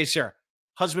 Like AJ, Sarah,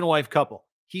 husband and wife couple.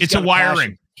 It's a wiring.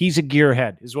 Passion. He's a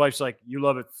gearhead. His wife's like, you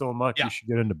love it so much, Yeah. you should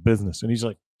get into business. And he's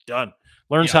like, done.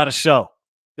 Learns Yeah. how to sew.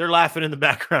 They're laughing in the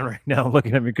background right now,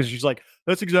 looking at me because she's like,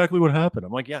 that's exactly what happened.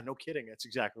 I'm like, yeah, no kidding. That's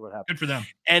exactly what happened. Good for them.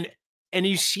 And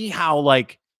you see how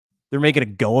like they're making a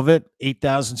go of it.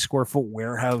 8,000 square foot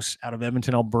warehouse out of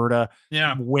Edmonton, Alberta.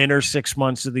 Yeah. Winter 6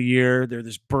 months of the year. They're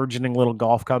this burgeoning little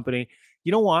golf company.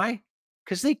 You know why?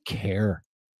 Because they care.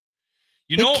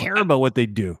 They care about what they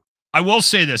do. I will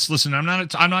say this. Listen, I'm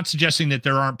not suggesting that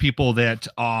there aren't people that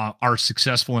are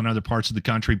successful in other parts of the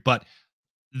country, but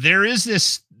there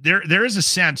is there is a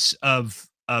sense of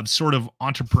sort of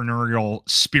entrepreneurial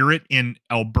spirit in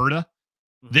Alberta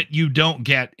that you don't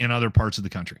get in other parts of the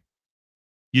country.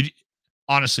 You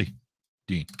honestly,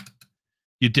 Dean,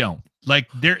 you don't. Like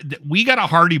we got a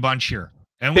hardy bunch here,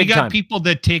 and we Big got time. people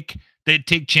that take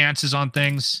chances on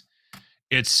things.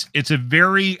 It's a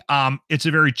very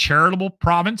charitable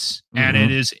province, and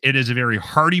it is a very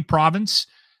hardy province.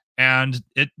 And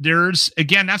there's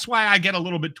again, that's why I get a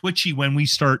little bit twitchy when we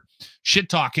start shit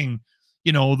talking,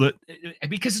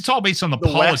 because it's all based on the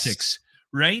politics,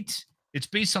 right? It's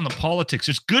based on the politics.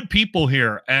 There's good people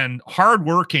here and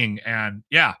hardworking, and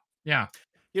yeah. You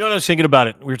know what I was thinking about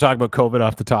it? We were talking about COVID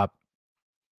off the top.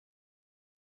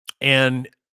 And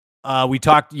we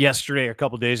talked yesterday, a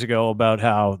couple of days ago, about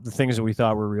how the things that we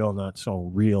thought were real not so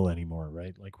real anymore,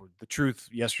 right? Like the truth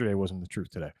yesterday wasn't the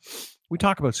truth today. We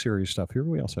talk about serious stuff here.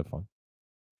 We also have fun.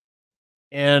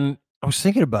 And I was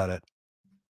thinking about it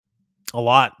a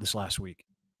lot this last week.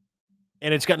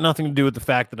 And it's got nothing to do with the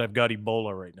fact that I've got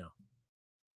Ebola right now.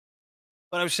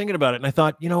 But I was thinking about it, and I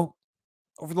thought,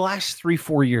 over the last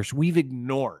 3-4 years, we've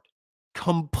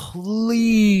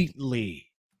completely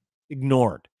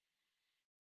ignored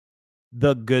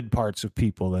the good parts of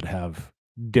people that have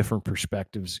different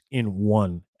perspectives in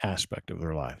one aspect of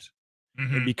their lives.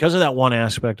 Mm-hmm. And because of that one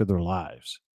aspect of their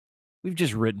lives, we've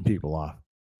just written people off.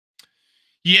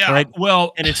 Yeah. Right?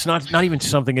 Well, And it's not even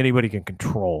something anybody can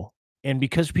control. And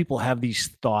because people have these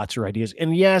thoughts or ideas,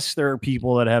 and yes, there are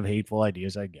people that have hateful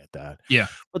ideas. I get that. Yeah.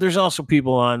 But there's also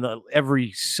people on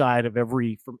every side of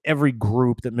from every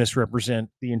group that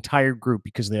misrepresent the entire group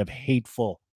because they have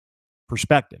hateful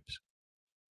perspectives.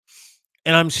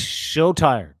 And I'm so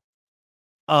tired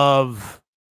of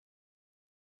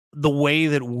the way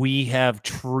that we have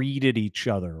treated each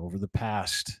other over the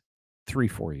past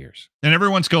 3-4 years. and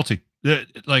everyone's guilty.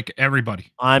 Like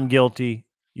everybody. I'm guilty.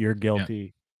 You're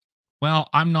guilty. Well,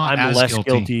 I'm not I'm as less guilty.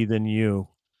 guilty than you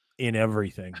in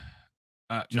everything.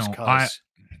 No, 'cause.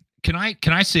 Can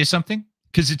I say something?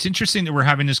 Because it's interesting that we're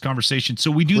having this conversation. So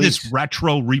we do this Please.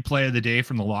 retro replay of the day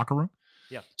from the locker room.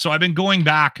 Yeah. So I've been going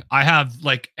back. I have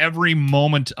like every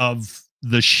moment of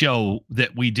the show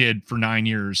that we did for 9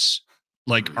 years,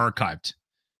 like archived.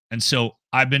 And so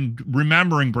I've been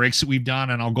remembering breaks that we've done,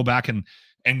 and I'll go back and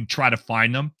try to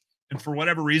find them. And for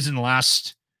whatever reason, I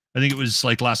think it was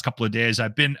like last couple of days,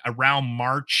 I've been around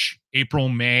March, April,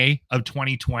 May of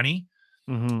 2020.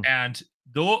 Mhm. And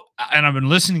I've been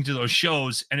listening to those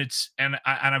shows, and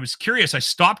I was curious. I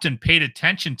stopped and paid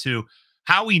attention to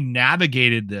how we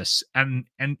navigated this. And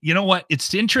you know what?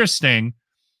 It's interesting.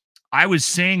 I was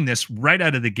saying this right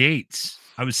out of the gates.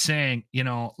 I was saying,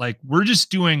 like we're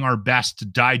just doing our best to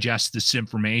digest this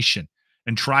information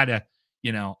and try to,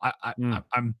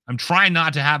 I'm trying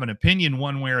not to have an opinion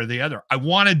one way or the other. I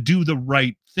want to do the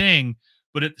right thing,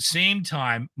 but at the same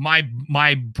time,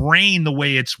 my brain, the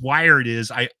way it's wired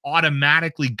is I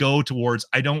automatically go towards,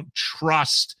 I don't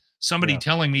trust somebody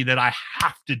telling me that I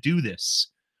have to do this.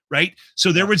 Right.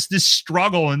 So there was this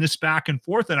struggle and this back and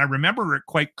forth. And I remember it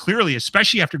quite clearly,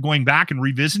 especially after going back and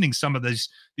revisiting some of these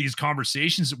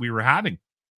conversations that we were having.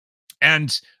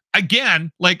 And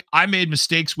again, like I made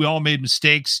mistakes. We all made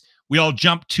mistakes. We all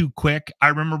jumped too quick. I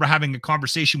remember having a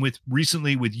conversation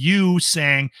recently with you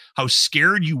saying how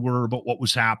scared you were about what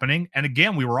was happening. And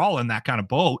again, we were all in that kind of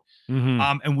boat.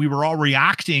 And we were all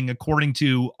reacting according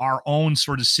to our own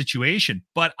sort of situation.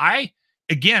 But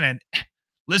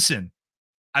listen,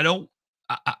 I'm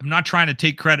not trying to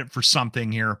take credit for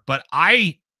something here, but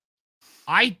I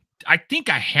think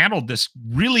I handled this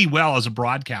really well as a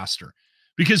broadcaster,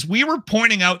 because we were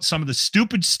pointing out some of the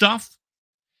stupid stuff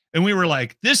and we were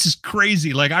like, this is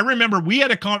crazy. Like I remember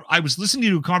I was listening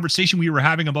to a conversation we were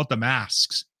having about the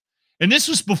masks. And this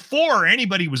was before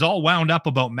anybody was all wound up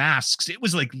about masks. It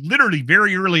was like literally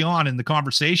very early on in the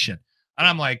conversation. And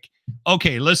I'm like,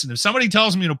 okay, listen, if somebody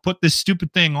tells me to put this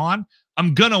stupid thing on,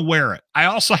 I'm going to wear it. I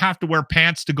also have to wear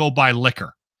pants to go buy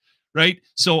liquor, right?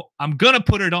 So I'm going to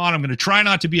put it on. I'm going to try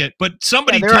not to be it. But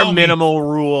somebody there are minimal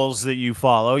rules that you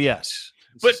follow, yes.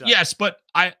 But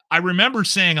I remember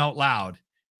saying out loud,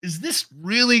 is this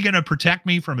really going to protect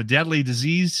me from a deadly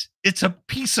disease? It's a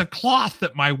piece of cloth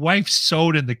that my wife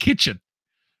sewed in the kitchen,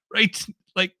 right?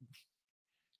 Like,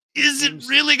 is it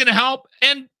really going to help?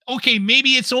 And okay,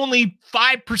 maybe it's only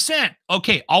 5%.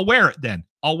 Okay, I'll wear it then.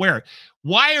 I'll wear it.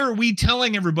 Why are we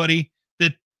telling everybody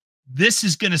that this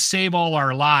is going to save all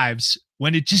our lives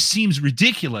when it just seems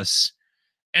ridiculous?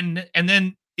 And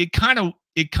then it kind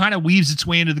of weaves its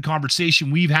way into the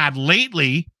conversation we've had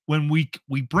lately when we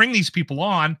bring these people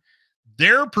on.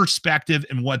 Their perspective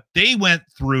and what they went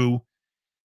through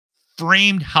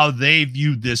framed how they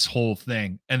viewed this whole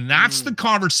thing. And that's the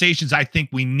conversations I think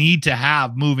we need to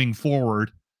have moving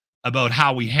forward about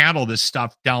how we handle this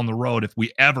stuff down the road if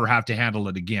we ever have to handle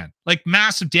it again. Like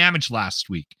Massive Damage last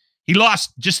week. He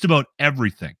lost just about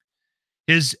everything.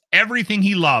 Everything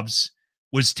he loves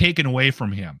was taken away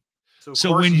from him.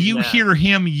 So when you hear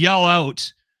him yell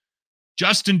out,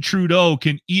 Justin Trudeau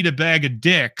can eat a bag of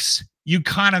dicks, you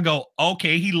kind of go,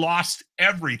 okay, he lost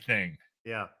everything.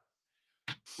 Yeah.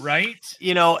 Right?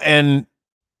 And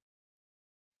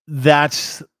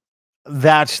that's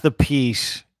the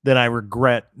piece that I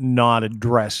regret not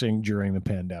addressing during the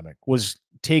pandemic, was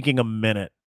taking a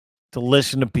minute to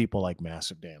listen to people like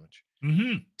Massive Damage.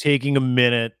 Taking a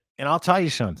minute. And I'll tell you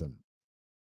something.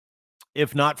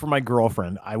 If not for my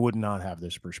girlfriend, I would not have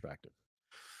this perspective.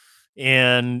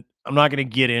 And I'm not going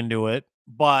to get into it,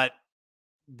 but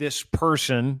this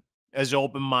person has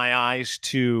opened my eyes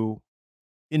to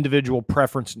individual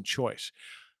preference and choice.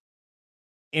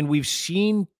 And we've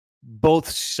seen both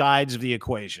sides of the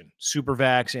equation, super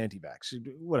vax, anti-vax,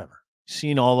 whatever.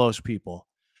 Seen all those people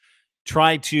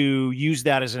try to use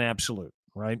that as an absolute,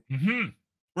 right?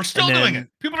 We're still doing it.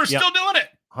 People are still doing it.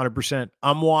 100%.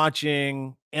 I'm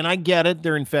watching, and I get it.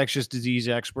 They're infectious disease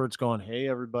experts going, hey,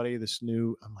 everybody, this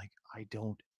new. I'm like, I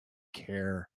don't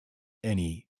care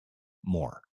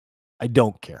anymore. I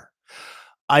don't care.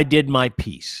 I did my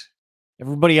piece.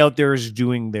 Everybody out there is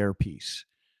doing their piece.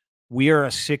 We are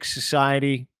a sick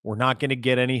society. We're not going to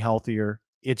get any healthier.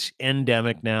 It's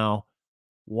endemic now.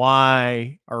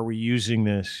 Why are we using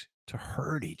this to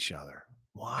hurt each other?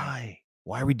 Why?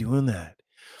 Why are we doing that?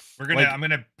 I'm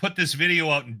gonna put this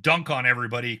video out and dunk on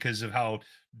everybody because of how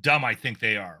dumb I think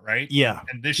they are, right? Yeah.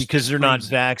 And this because they're not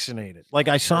vaccinated. Like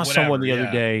I saw someone the other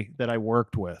day that I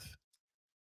worked with.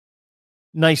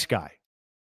 Nice guy.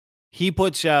 He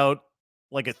puts out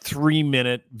like a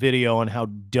 3-minute video on how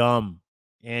dumb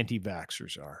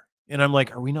anti-vaxxers are. And I'm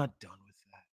like, are we not done with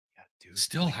that? Yeah, dude.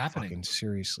 Still happening.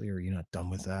 Seriously, are you not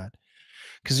done with that?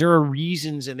 Because there are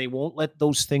reasons and they won't let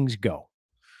those things go.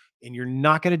 And you're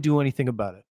not going to do anything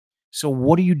about it. So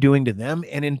what are you doing to them?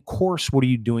 And in course, what are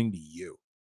you doing to you?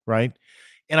 Right.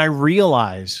 And I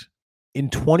realize in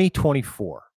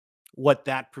 2024, what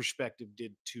that perspective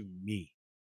did to me.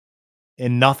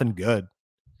 And nothing good.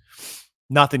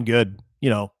 Nothing good.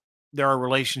 There are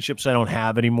relationships I don't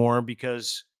have anymore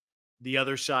because the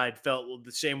other side felt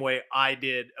the same way I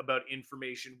did about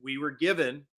information we were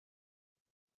given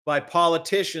by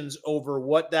politicians over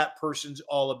what that person's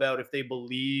all about if they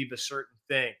believe a certain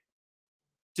thing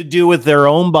to do with their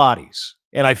own bodies.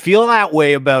 And I feel that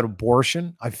way about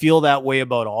abortion. I feel that way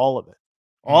about all of it.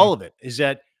 All of it is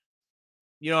that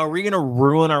are we going to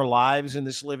ruin our lives in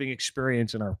this living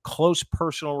experience and our close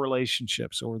personal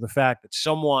relationships over the fact that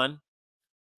someone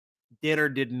did or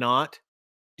did not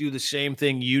do the same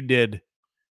thing you did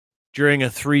during a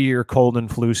 3-year cold and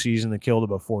flu season that killed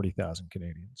about 40,000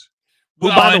 Canadians?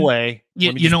 Well, by the way,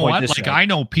 you know what? Like, I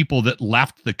know people that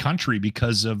left the country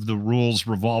because of the rules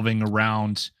revolving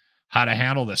around how to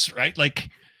handle this, right? Like,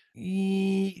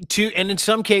 and in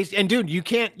some cases, and dude, you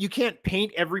can't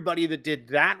paint everybody that did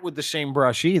that with the same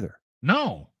brush either.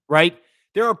 No, right?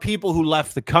 There are people who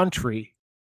left the country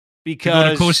because to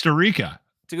go to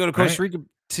Costa Rica,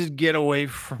 to get away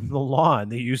from the law,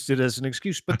 and they used it as an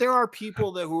excuse. But there are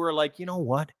people who are like, you know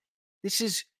what? This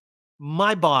is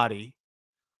my body.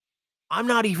 I'm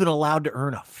not even allowed to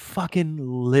earn a fucking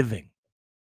living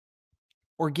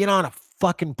or get on a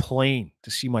fucking plane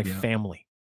to see my family.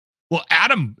 Well,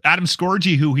 Adam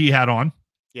Scorgi, who he had on,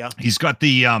 he's got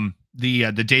the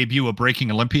debut of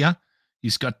Breaking Olympia.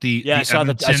 He's got I saw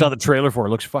the trailer for it.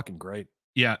 Looks fucking great.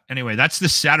 Yeah. Anyway, that's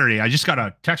this Saturday. I just got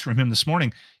a text from him this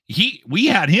morning. We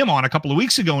had him on a couple of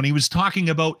weeks ago, and he was talking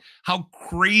about how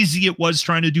crazy it was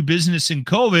trying to do business in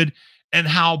COVID and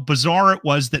how bizarre it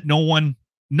was that no one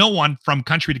from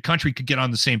country to country could get on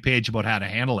the same page about how to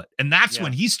handle it. And that's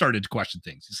when he started to question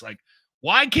things. He's like,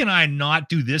 why can I not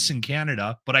do this in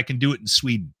Canada, but I can do it in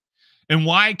Sweden? And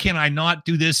why can I not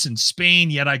do this in Spain,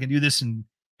 yet I can do this and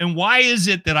why is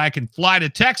it that I can fly to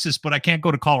Texas, but I can't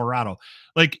go to Colorado?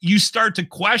 Like, you start to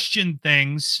question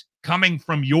things coming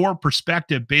from your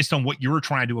perspective based on what you're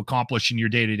trying to accomplish in your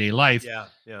day-to-day life. Yeah.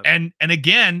 And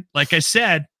again, like I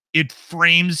said, it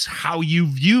frames how you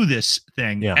view this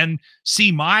thing. Yeah. And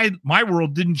see, my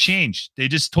world didn't change. They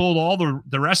just told all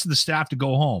the rest of the staff to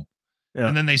go home. Yeah.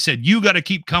 And then they said, you got to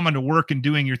keep coming to work and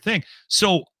doing your thing.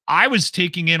 So I was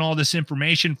taking in all this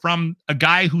information from a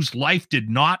guy whose life did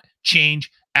not change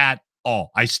at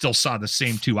all. I still saw the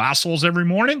same two assholes every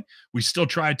morning. We still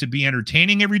tried to be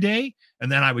entertaining every day. And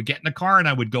then I would get in the car and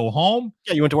I would go home.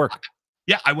 Yeah, you went to work.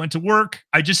 Yeah, I went to work.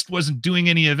 I just wasn't doing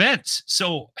any events.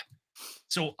 So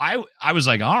I was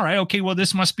like, all right, okay, well,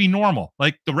 this must be normal.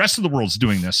 Like, the rest of the world's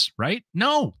doing this, right?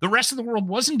 No, the rest of the world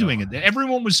wasn't doing it.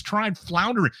 Everyone was trying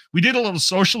floundering. We did a little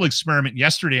social experiment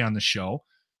yesterday on the show.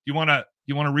 You want to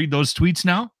read those tweets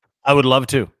now? I would love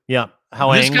to. Yeah.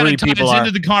 How this angry people are.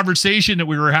 Into the conversation that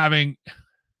we were having.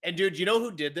 And dude, you know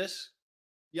who did this?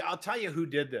 Yeah, I'll tell you who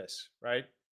did this, right?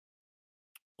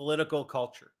 Political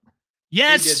culture.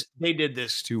 Yes. They did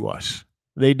this to us.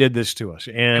 They did this to us.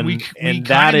 And we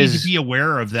that need is to be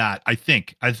aware of that. I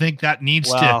think that needs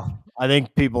to. I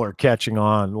think people are catching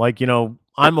on. Like,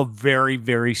 I'm a very,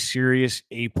 very serious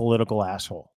apolitical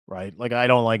asshole, right? Like, I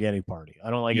don't like any party. I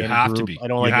don't like any group. I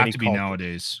don't like any culture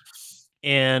nowadays.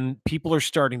 And people are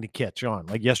starting to catch on.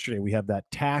 Like yesterday, we have that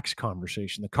tax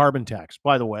conversation, the carbon tax.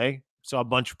 By the way, saw a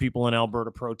bunch of people in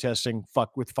Alberta protesting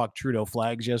fuck Trudeau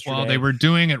flags yesterday. Well, they were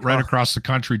doing it right across the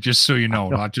country, just so you know,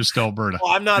 not just Alberta.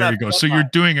 Well, I'm not. There you go. So you're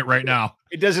doing it right now.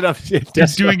 It doesn't. You're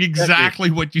doing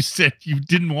exactly what you said you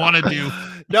didn't want to do.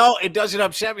 No, it doesn't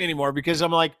upset me anymore because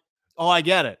I'm like, oh, I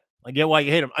get it. I get why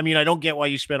you hate them. I mean, I don't get why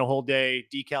you spend a whole day,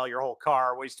 decal your whole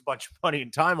car, waste a bunch of money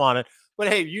and time on it. But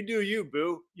hey, you do you,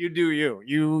 boo. You do you.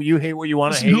 You hate what you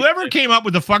want to hate. Whoever came up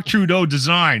with the fuck Trudeau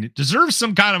design deserves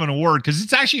some kind of an award because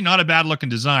it's actually not a bad looking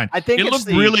design. I think it looked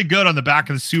really good on the back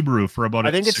of the Subaru for about.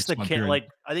 I think it's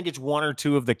I think it's one or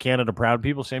two of the Canada Proud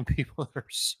people, same people that are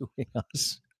suing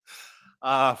us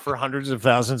for hundreds of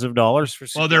thousands of dollars for.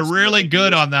 Well, they're really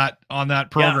good on that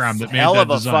program that made hell that of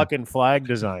a design. Fucking flag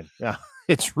design. Yeah,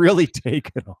 it's really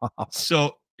taken off.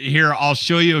 So here, I'll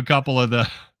show you a couple of the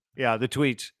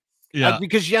tweets. Yeah,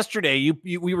 because yesterday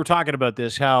we were talking about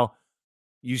this, how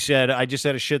you said I just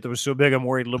had a shit that was so big I'm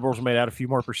worried liberals might add a few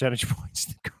more percentage points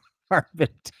to carbon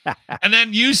tax. And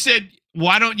then you said,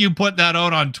 why don't you put that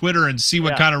out on Twitter and see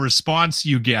what kind of response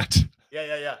you get?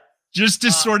 Yeah. Just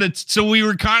to sort of, so we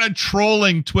were kind of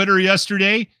trolling Twitter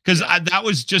yesterday because that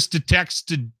was just a text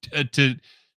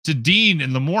to Dean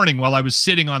in the morning while I was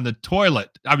sitting on the toilet.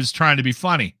 I was trying to be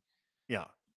funny. Yeah.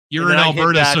 You're in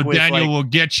Alberta, so Daniel will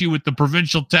get you with the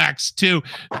provincial tax too.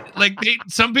 Like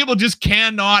some people just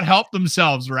cannot help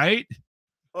themselves, right?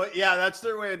 Oh yeah, that's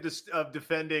their way of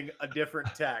defending a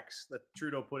different tax that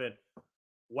Trudeau put in.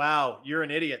 Wow, you're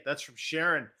an idiot. That's from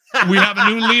Sharon. We have a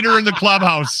new leader in the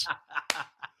clubhouse.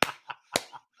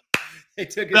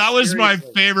 That was my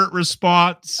favorite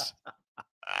response.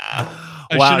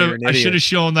 I should have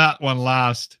shown that one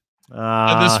last.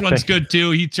 This one's good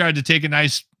too. He tried to take a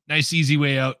nice easy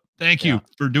way out. Thank you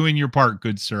for doing your part,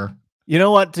 good sir. You know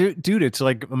what, dude? It's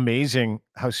like amazing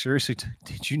how seriously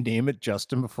did you name it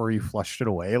Justin before you flushed it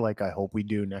away? Like, I hope we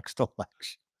do next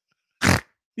election.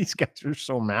 These guys are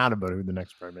so mad about who the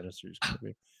next prime minister is going to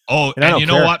be. Oh, And I and don't you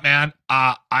know care. what, man?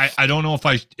 I don't know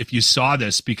if you saw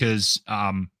this, because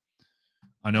I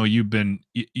know you've been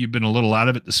a little out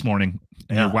of it this morning,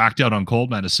 and Yeah. you're whacked out on cold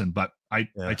medicine. But I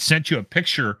Yeah. sent you a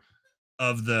picture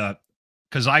of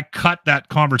because I cut that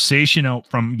conversation out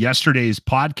from yesterday's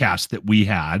podcast that we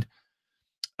had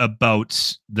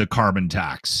about the carbon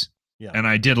tax. Yeah. And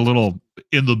I did a little,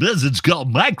 in the biz, it's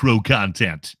called micro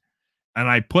content. And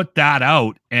I put that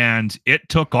out, and it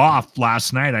took off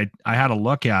last night. I had a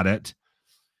look at it,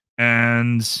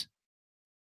 and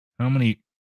how many?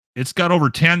 It's got over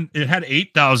 10. It had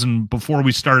 8,000 before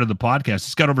we started the podcast.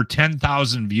 It's got over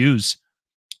 10,000 views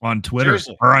on Twitter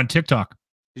Seriously? or on TikTok.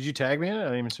 Did you tag me in it? I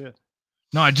didn't even see it.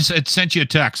 No, it sent you a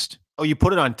text. Oh, you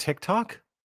put it on TikTok?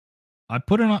 I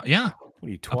put it on. Yeah, What are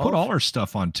you, I 12? put all our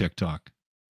stuff on TikTok.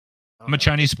 I'm Oh, a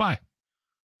Chinese spy.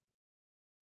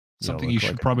 You don't Something look you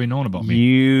should like probably know about me.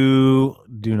 You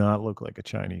do not look like a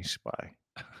Chinese spy.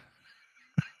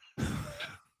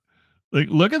 Like,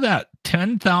 look at that,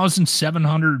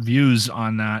 10,700 views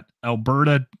on that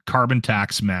Alberta carbon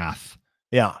tax math.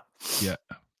 Yeah. We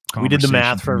did the conversation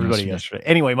math for from everybody yesterday.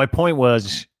 Anyway, my point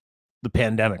was the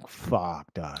pandemic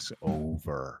fucked us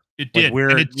over. It Like, did.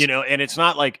 we're, and it's, and it's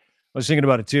not like, I was thinking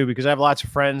about it too, because I have lots of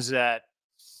friends that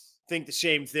think the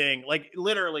same thing. Like,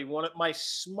 literally, one of my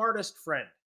smartest friend.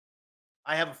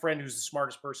 I have a friend who's the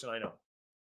smartest person I know.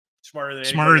 Smarter than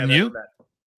Smarter anybody than I've you? ever met.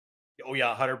 Oh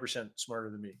yeah, 100% smarter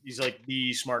than me. He's like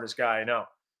the smartest guy I know.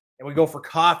 And we go for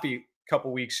coffee a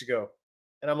couple weeks ago,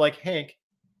 and I'm like, Hank,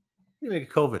 what do you make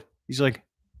of COVID? He's like,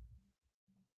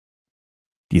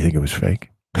 do you think it was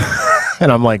fake?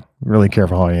 And I'm like, really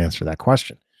careful how I answer that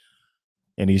question.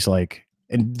 And he's like,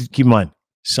 and keep in mind,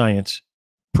 science,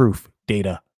 proof,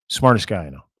 data, smartest guy I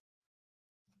know.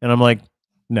 And I'm like,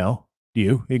 no, do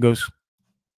you? He goes,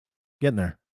 getting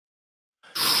there.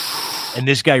 And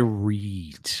this guy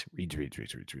reads,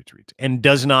 and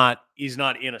is not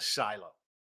in a silo.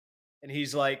 And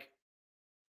he's like,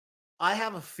 I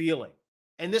have a feeling.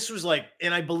 And this was like,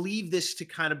 and I believe this to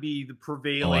kind of be the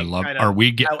prevailing. I love. kind of Are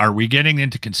we getting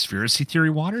into conspiracy theory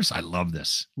waters? I love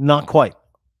this. not quite.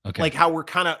 Okay. Like how we're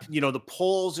kind of, the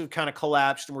poles have kind of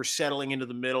collapsed and we're settling into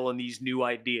the middle and these new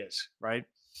ideas, right?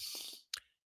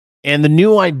 And the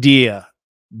new idea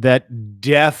that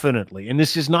definitely, and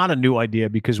this is not a new idea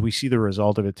because we see the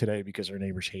result of it today because our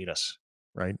neighbors hate us,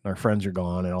 right? Our friends are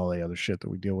gone and all the other shit that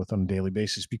we deal with on a daily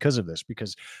basis because of this,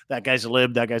 because that guy's a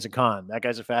lib, that guy's a con, that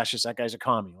guy's a fascist, that guy's a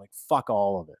commie. Like, fuck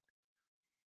all of it.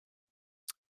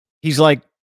 He's like,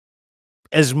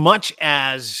 as much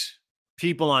as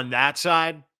people on that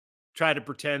side try to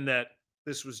pretend that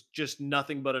this was just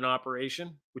nothing but an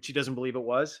operation, which he doesn't believe it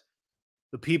was,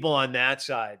 the people on that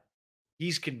side,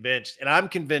 he's convinced, and I'm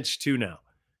convinced too now,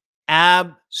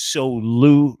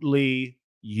 absolutely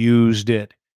used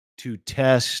it to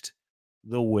test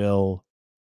the will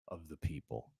of the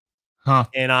people. Huh.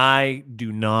 And I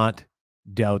do not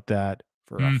doubt that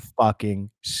for a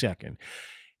fucking second.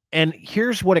 And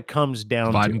here's what it comes down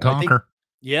Divide to. and conquer.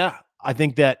 I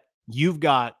think that you've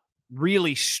got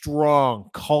really strong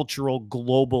cultural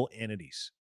global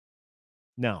entities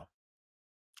now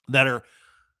that are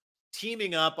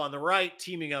teaming up on the right,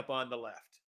 teaming up on the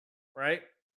left, right?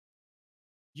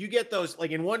 You get those,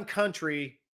 like in one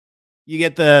country, you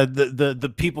get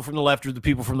the people from the left or the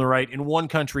people from the right in one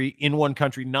country,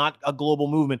 not a global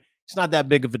movement. It's not that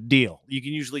big of a deal. You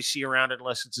can usually see around it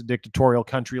unless it's a dictatorial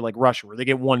country like Russia, where they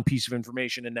get one piece of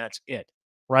information and that's it,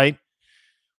 right?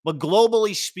 But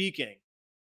globally speaking,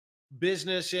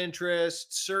 business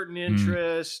interests, certain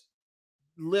interests,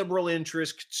 liberal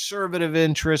interests, conservative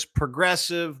interests,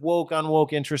 progressive, woke,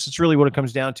 unwoke interests, it's really what it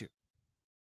comes down to,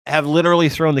 have literally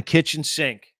thrown the kitchen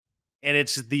sink. And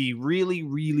it's the really,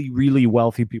 really, really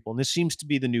wealthy people. And this seems to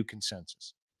be the new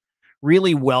consensus.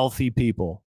 Really wealthy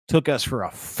people took us for a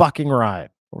fucking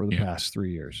ride over the past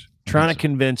 3 years, trying to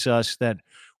convince us that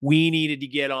we needed to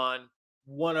get on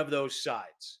one of those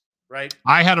sides, right?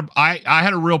 I had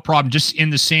a real problem, just in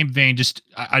the same vein. Just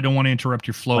I don't want to interrupt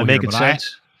your flow Am I here, making but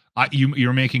sense?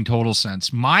 you're making total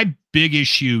sense. My big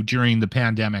issue during the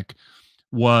pandemic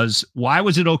was, why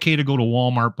was it okay to go to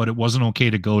Walmart, but it wasn't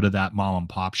okay to go to that mom and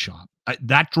pop shop?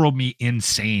 That drove me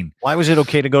insane. Why was it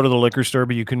okay to go to the liquor store,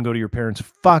 but you couldn't go to your parents'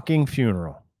 fucking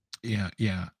funeral? Yeah.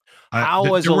 How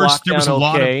was a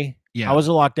lockdown okay? How was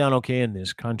a lockdown okay in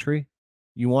this country?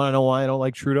 You want to know why I don't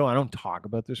like Trudeau? I don't talk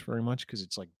about this very much because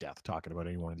it's like death talking about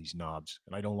any one of these knobs,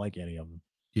 and I don't like any of them.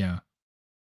 Yeah.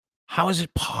 How is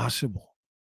it possible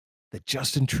that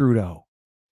Justin Trudeau,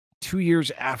 2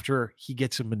 years after he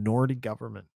gets a minority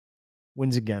government,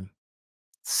 wins again?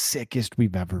 Sickest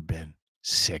we've ever been.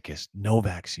 sickest, no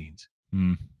vaccines.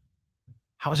 Hmm.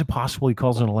 How is it possible he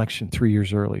calls an election 3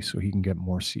 years early so he can get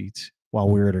more seats while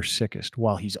we're at our sickest,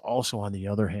 while he's also, on the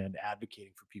other hand,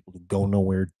 advocating for people to go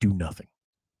nowhere, do nothing?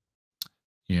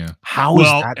 Yeah. How is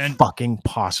that fucking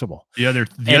possible? The other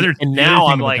now thing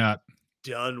I'm about like, that,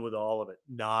 done with all of it.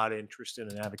 Not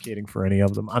interested in advocating for any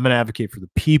of them. I'm going to advocate for the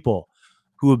people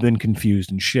who have been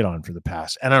confused and shit on for the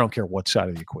past. And I don't care what side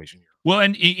of the equation you're on. well,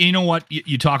 and you know what?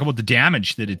 You talk about the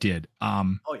damage that it did.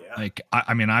 Oh yeah. Like,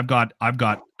 I mean, I've got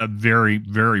a very,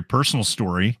 very personal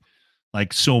story.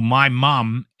 Like, so my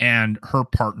mom and her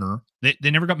partner,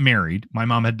 they never got married. My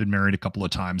mom had been married a couple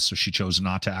of times, so she chose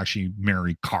not to actually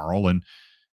marry Carl,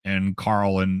 and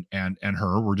Carl and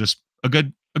her were just a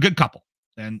good couple.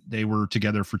 And they were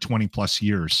together for 20 plus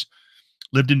years,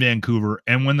 lived in Vancouver.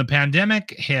 And when the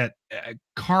pandemic hit,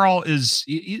 Carl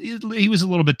he was a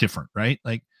little bit different, right?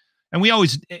 Like, and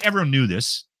everyone knew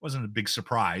this. It wasn't a big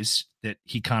surprise that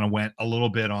he kind of went a little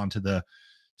bit onto the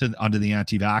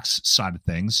anti-vax side of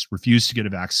things, refused to get a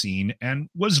vaccine, and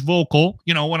was vocal.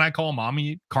 You know, when I call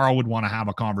mommy, Carl would want to have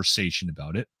a conversation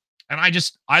about it. And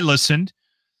I listened,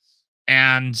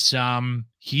 and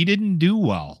he didn't do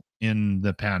well in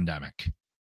the pandemic.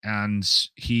 And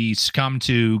he succumbed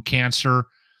to cancer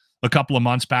a couple of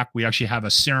months back. We actually have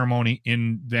a ceremony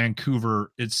in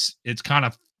Vancouver. It's kind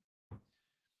of,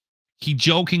 he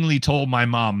jokingly told my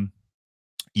mom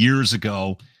years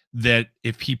ago that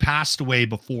if he passed away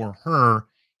before her,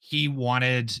 he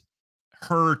wanted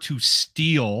her to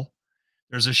steal.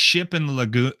 There's a ship in the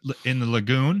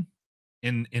lagoon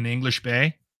in English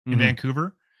Bay in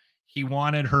Vancouver. He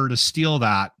wanted her to steal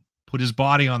that, put his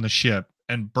body on the ship,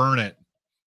 and burn it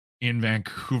in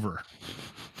Vancouver.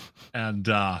 And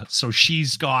so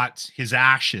she's got his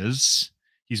ashes.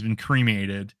 He's been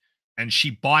cremated, and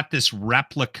she bought this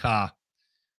replica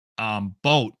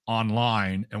boat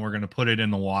online, and we're going to put it in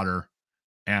the water.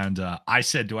 And I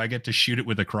said, do I get to shoot it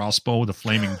with a crossbow, the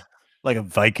flaming like a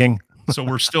Viking? So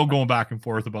we're still going back and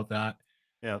forth about that.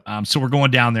 Yeah. So we're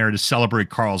going down there to celebrate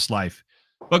Carl's life.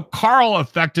 But Carl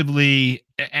effectively,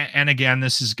 and again,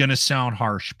 this is going to sound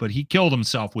harsh, but he killed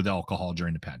himself with alcohol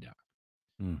during the pandemic.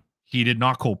 He did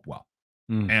not cope well,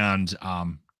 and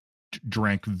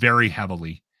drank very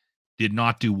heavily, did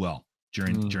not do well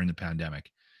during the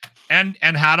pandemic, and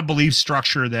had a belief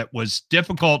structure that was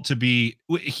difficult to be.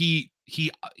 He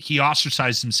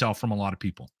ostracized himself from a lot of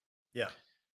people. Yeah.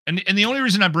 And the only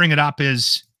reason I bring it up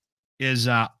is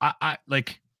I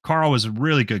like, Carl was a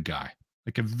really good guy,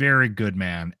 like a very good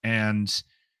man, and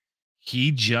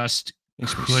he just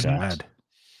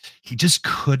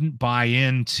couldn't buy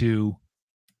into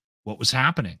what was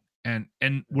happening. And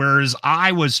whereas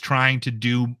I was trying to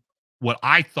do what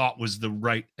I thought was the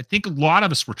right, I think a lot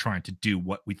of us were trying to do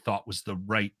what we thought was the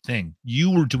right thing.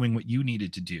 You were doing what you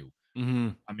needed to do.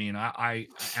 I mean,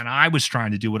 I was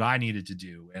trying to do what I needed to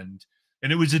do. And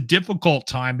it was a difficult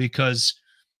time, because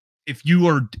if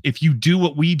you do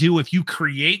what we do, if you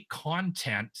create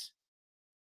content,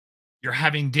 you're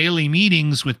having daily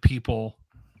meetings with people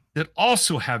that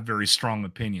also have very strong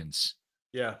opinions.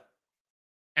 Yeah.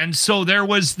 And so there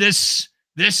was this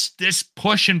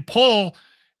push and pull,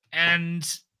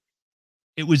 and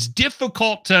it was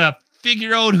difficult to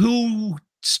figure out who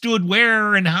stood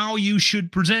where and how you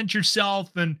should present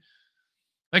yourself. And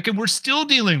we're still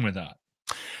dealing with that.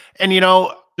 And, you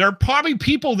know, there are probably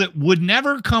people that would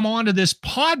never come onto this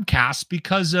podcast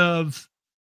because of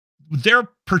their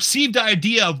perceived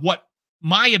idea of what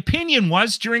my opinion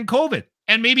was during COVID,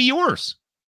 and maybe yours.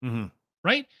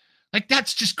 Right? Like,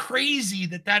 that's just crazy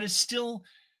that is still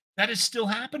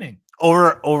happening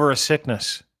over a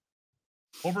sickness.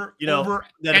 That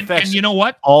affects, and you know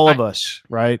what? All of us,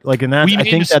 right? Like, and that, I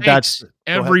think mistakes. that's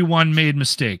everyone made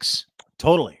mistakes.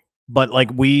 Totally. But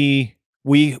like, we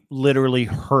literally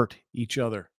hurt each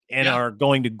other and are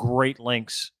going to great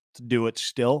lengths to do it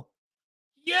still.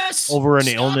 Yes. Over an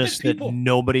illness that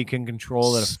nobody can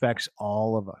control, that affects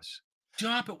all of us.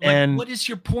 Stop it. Like, what is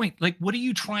your point? Like, what are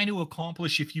you trying to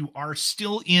accomplish if you are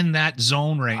still in that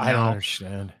zone right now? I don't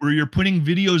understand. Where you're putting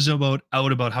videos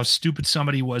about how stupid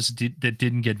somebody was that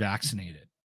didn't get vaccinated.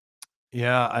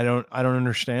 Yeah, I don't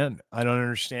understand. I don't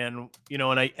understand. You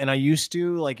know, and I used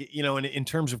to, like, you know, in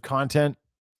terms of content,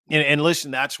 and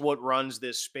listen, that's what runs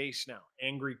this space now.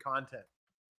 Angry content.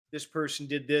 This person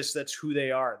did this, that's who they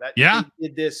are. They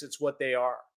did this, it's what they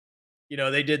are. You know,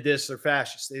 they did this, they're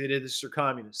fascists. They did this, they're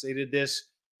communists. They did this,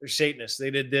 they're Satanists. They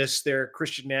did this, they're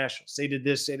Christian nationalists. They did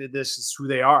this, it's who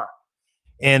they are.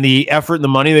 And the effort and the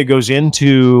money that goes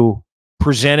into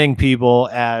presenting people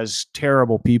as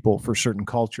terrible people for certain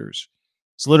cultures,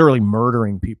 it's literally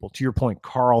murdering people. To your point,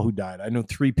 Carl, who died. I know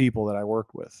 3 people that I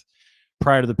worked with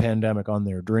prior to the pandemic on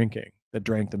there drinking that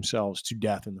drank themselves to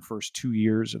death in the first 2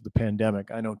 years of the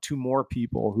pandemic. I know 2 more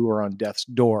people who are on death's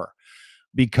door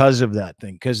because of that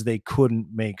thing, because they couldn't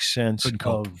make sense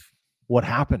of what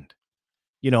happened.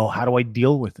 How do I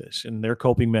deal with this? And their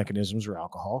coping mechanisms are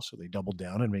alcohol, so they double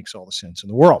down and makes all the sense in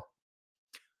the world.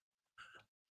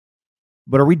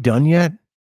 But are we done yet?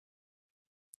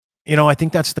 I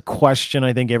think that's the question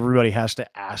I think everybody has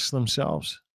to ask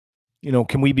themselves.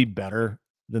 Can we be better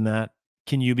than that?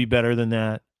 Can you be better than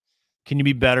that? Can you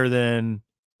be better than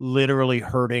literally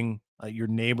hurting your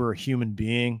neighbor, a human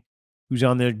being who's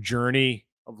on their journey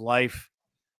of life,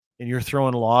 and you're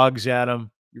throwing logs at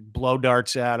them, you're blow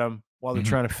darts at them while they're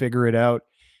trying to figure it out,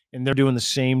 and they're doing the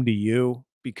same to you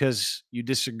because you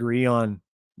disagree on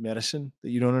medicine that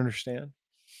you don't understand,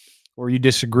 or you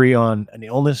disagree on an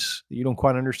illness that you don't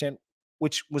quite understand,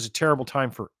 which was a terrible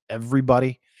time for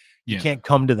everybody. You can't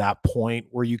come to that point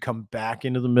where you come back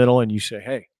into the middle and you say,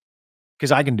 hey,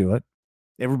 because I can do it.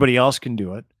 Everybody else can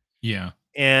do it. Yeah.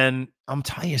 And I'm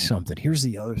telling you something. Here's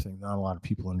the other thing not a lot of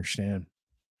people understand.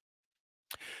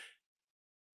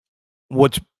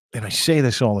 And I say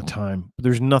this all the time, but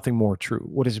there's nothing more true.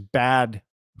 What is bad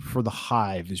for the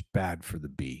hive is bad for the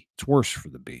bee. It's worse for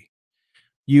the bee.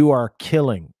 You are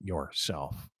killing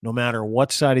yourself, no matter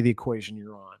what side of the equation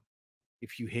you're on.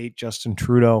 If you hate Justin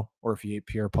Trudeau or if you hate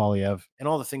Pierre Poilievre and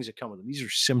all the things that come with them, these are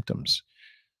symptoms.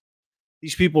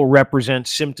 These people represent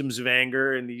symptoms of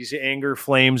anger, and these anger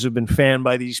flames have been fanned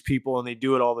by these people, and they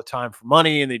do it all the time for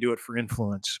money, and they do it for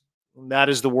influence. And that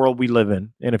is the world we live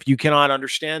in. And if you cannot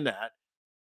understand that,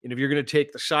 and if you're going to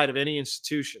take the side of any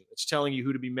institution that's telling you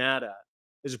who to be mad at,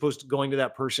 as opposed to going to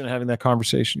that person and having that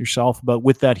conversation yourself about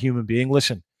with that human being,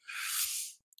 listen,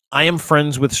 I am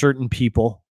friends with certain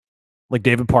people like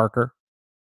David Parker,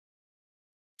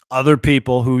 other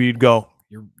people who you'd go,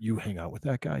 you hang out with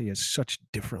that guy. He has such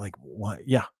different, like, what?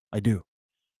 Yeah, I do.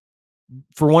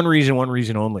 For one reason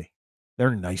only.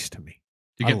 They're nice to me.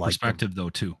 To get perspective, though,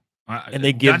 too. And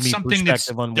they give me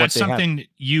perspective on what they have. That's something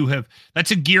you have.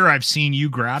 That's a gear I've seen you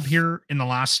grab here in the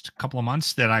last couple of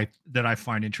months that I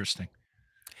find interesting.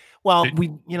 Well,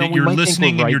 you're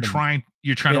listening and you're trying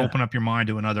to open up your mind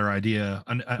to another idea.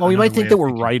 Well, we might think that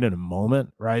we're right in a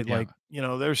moment, right? Yeah. Like,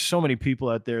 there's so many people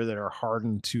out there that are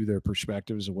hardened to their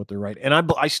perspectives of what they're right. And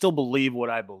I still believe what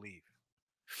I believe.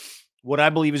 What I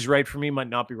believe is right for me might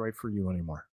not be right for you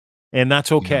anymore. And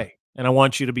that's okay. And I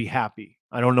want you to be happy.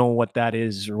 I don't know what that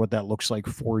is or what that looks like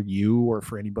for you or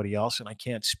for anybody else. And I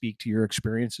can't speak to your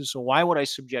experiences. So why would I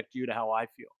subject you to how I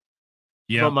feel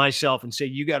about myself and say,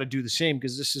 you got to do the same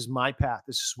because this is my path.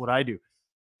 This is what I do.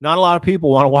 Not a lot of people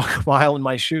want to walk a mile in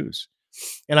my shoes.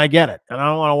 And I get it. And I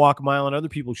don't want to walk a mile in other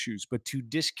people's shoes. But to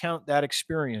discount that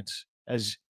experience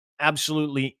as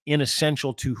absolutely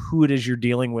inessential to who it is you're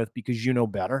dealing with because you know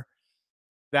better,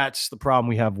 that's the problem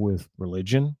we have with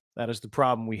religion. That is the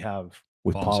problem we have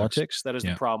with politics. That is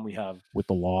the problem we have with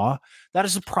the law. That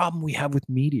is the problem we have with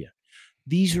media.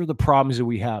 These are the problems that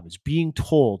we have, is being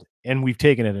told, and we've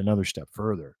taken it another step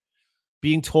further,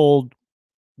 being told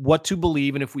what to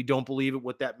believe, and if we don't believe it,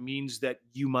 what that means that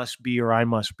you must be or I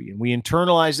must be. And we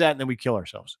internalize that, and then we kill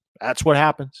ourselves. That's what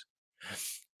happens.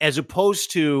 As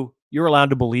opposed to, you're allowed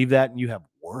to believe that, and you have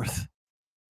worth.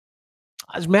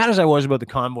 As mad as I was about the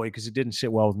convoy, because it didn't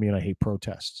sit well with me, and I hate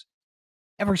protests,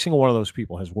 every single one of those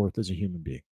people has worth as a human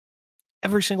being.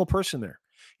 Every single person there.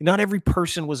 Not every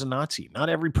person was a Nazi. Not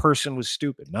every person was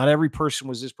stupid. Not every person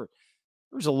was this person.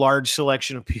 There was a large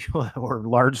selection of people that were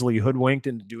largely hoodwinked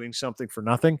into doing something for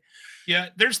nothing. Yeah,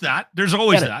 there's that. There's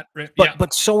always that. Right?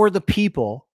 But so are the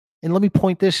people, and let me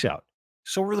point this out.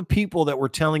 So are the people that were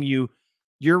telling you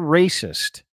you're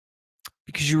racist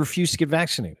because you refuse to get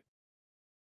vaccinated.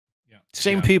 Yeah.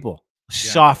 Same people,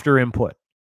 softer input.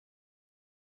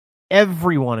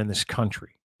 Everyone in this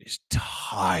country is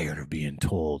tired of being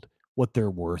told what their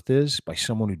worth is by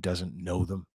someone who doesn't know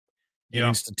them,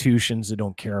 institutions that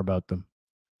don't care about them.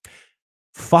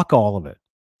 Fuck all of it.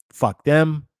 Fuck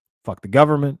them. Fuck the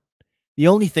government. The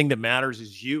only thing that matters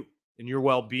is you and your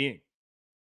well-being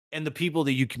and the people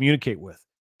that you communicate with.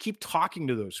 Keep talking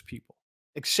to those people.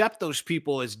 Accept those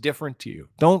people as different to you.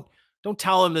 Don't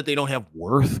tell them that they don't have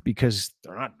worth because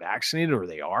they're not vaccinated or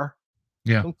they are.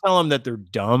 Yeah. Don't tell them that they're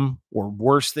dumb or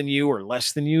worse than you or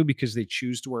less than you because they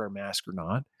choose to wear a mask or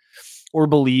not, or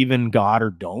believe in God or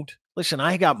don't. Listen,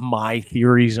 I got my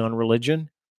theories on religion.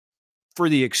 For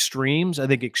the extremes, I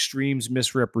think extremes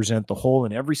misrepresent the whole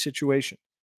in every situation.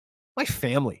 My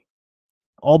family,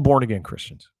 all born-again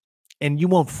Christians. And you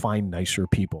won't find nicer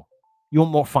people. You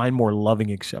won't find more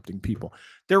loving, accepting people.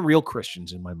 They're real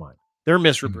Christians in my mind. They're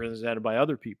misrepresented by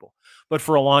other people. But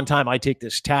for a long time, I take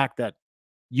this tack that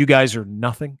you guys are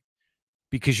nothing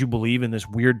because you believe in this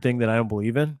weird thing that I don't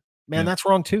believe in, man, that's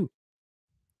wrong too.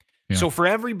 Yeah. So for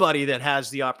everybody that has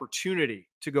the opportunity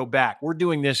to go back, we're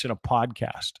doing this in a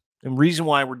podcast. And reason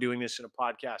why we're doing this in a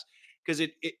podcast, because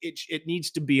it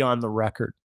needs to be on the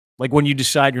record. Like when you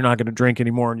decide you're not going to drink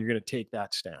anymore and you're going to take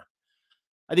that stand.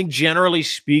 I think generally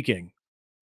speaking,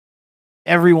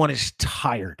 everyone is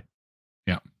tired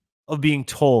of being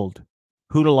told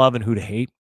who to love and who to hate,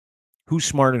 who's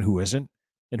smart and who isn't,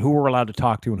 and who we're allowed to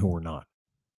talk to and who we're not.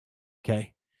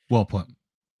 Okay? Well put.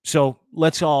 So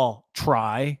let's all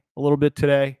try a little bit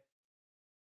today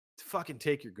to fucking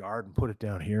take your guard and put it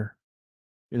down here.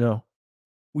 You know,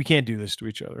 we can't do this to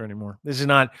each other anymore. This is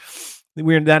not,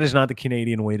 that is not the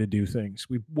Canadian way to do things.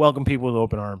 We welcome people with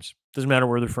open arms. Doesn't matter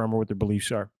where they're from or what their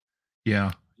beliefs are.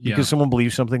 Yeah. Because someone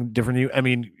believes something different than you. I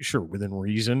mean, sure, within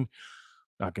reason.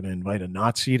 Not going to invite a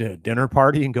Nazi to a dinner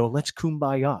party and go, let's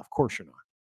kumbaya. Of course you're not.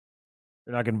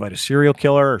 You're not going to invite a serial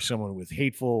killer or someone with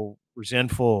hateful,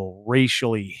 resentful,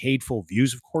 racially hateful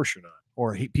views. Of course you're not.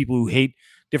 Or people who hate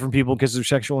different people because of their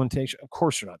sexual orientation. Of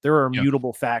course you're not. There are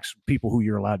immutable facts of people who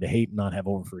you're allowed to hate and not have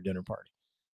over for a dinner party.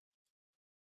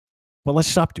 But let's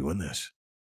stop doing this.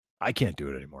 I can't do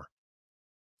it anymore.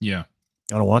 Yeah.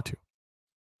 I don't want to.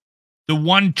 The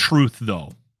one truth, though,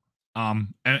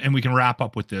 and we can wrap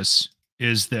up with this,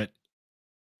 is that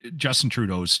Justin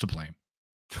Trudeau is to blame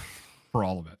for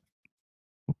all of it.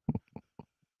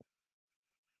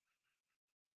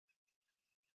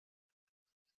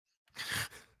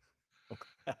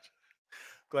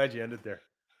 Glad you ended there.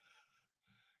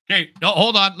 Okay, no,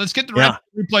 hold on. Let's get the retro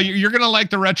replay. You're going to like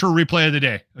the retro replay of the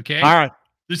day. Okay. All right.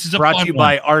 This is a brought fun to you one.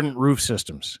 by Ardent Roof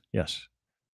Systems. Yes.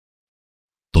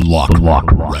 The Lock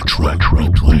retro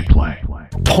replay.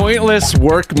 Pointless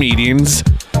work meetings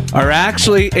are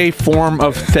actually a form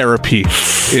of therapy,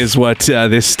 is what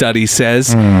this study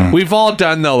says. We've all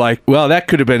done the that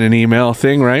could have been an email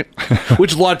thing, right?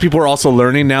 Which a lot of people are also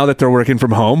learning now that they're working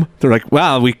from home. They're like,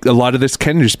 wow, a lot of this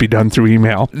can just be done through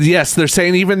email. Yes, they're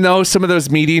saying even though some of those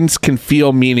meetings can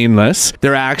feel meaningless,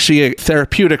 they're actually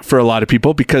therapeutic for a lot of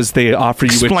people because they offer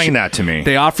you Explain that to me.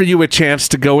 They offer you a chance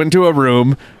to go into a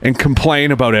room and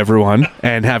complain about everyone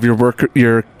and have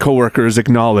your coworkers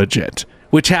acknowledge it,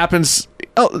 which happens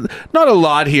not a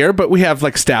lot here, but we have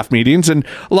staff meetings, and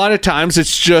a lot of times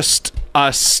it's just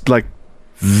us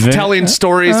telling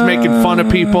stories, making fun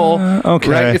of people. Okay.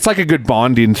 Right? It's like a good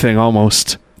bonding thing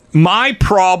almost. My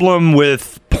problem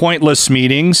with pointless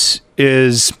meetings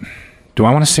is, do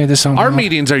I want to say this on our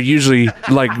meetings are usually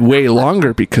way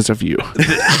longer because of you.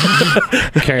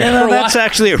 Okay. Yeah, that's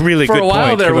actually a really good point. For a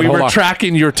while there, we were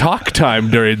tracking your talk time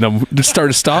during them to start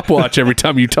a stopwatch every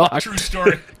time you talk. True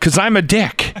story. Because I'm a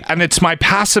dick, and it's my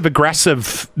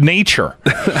passive-aggressive nature.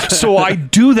 So I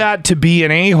do that to be an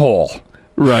a-hole.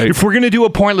 Right. If we're going to do a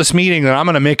pointless meeting, then I'm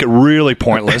going to make it really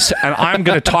pointless, and I'm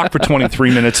going to talk for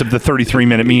 23 minutes of the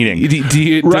 33-minute meeting. Does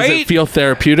it feel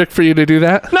therapeutic for you to do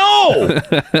that? No!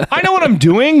 I know what I'm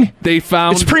doing.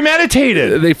 It's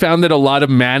premeditated. They found that a lot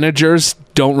of managers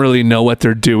don't really know what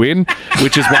they're doing,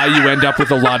 which is why you end up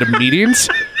with a lot of meetings.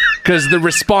 Because the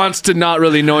response to not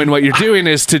really knowing what you're doing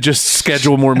is to just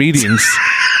schedule more meetings.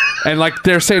 And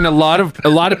they're saying a lot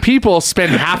of people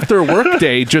spend half their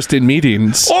workday just in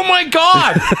meetings. Oh my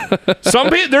God!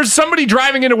 There's somebody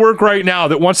driving into work right now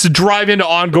that wants to drive into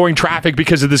ongoing traffic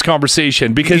because of this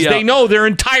conversation, because they know their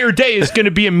entire day is going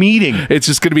to be a meeting. It's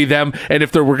just going to be them, and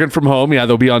if they're working from home,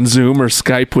 they'll be on Zoom or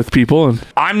Skype with people. And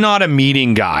I'm not a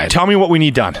meeting guy. Tell me what we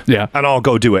need done. Yeah. And I'll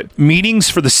go do it. Meetings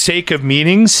for the sake of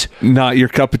meetings? Not your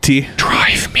cup of tea.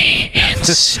 Drive me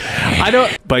insane. I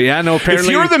don't. But apparently, if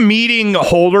you're the meeting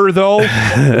holder, though,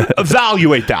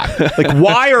 evaluate that.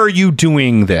 Why are you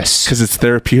doing this? Because it's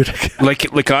therapeutic.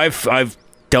 I've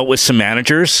dealt with some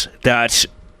managers that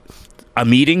a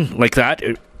meeting like that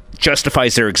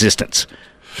justifies their existence.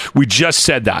 We just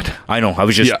said that. I know. I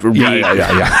was just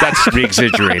yeah. That's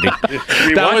re-exaggerating.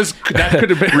 That could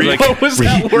have been what was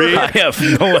that word? I have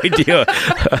no idea.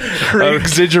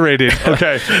 Re-exaggerated.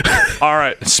 Okay. All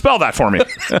right. Spell that for me.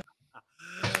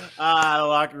 The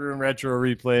Locker Room Retro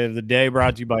Replay of the day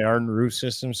brought to you by Ardent Roof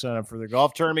Systems. Sign up for their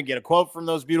golf tournament. Get a quote from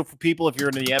those beautiful people. If you're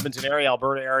in the Edmonton area,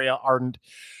 Alberta area,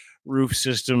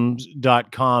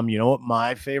 ardentroofsystems.com. You know what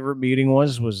my favorite meeting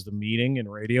was the meeting in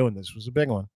radio, and this was a big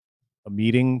one. A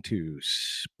meeting to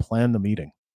plan the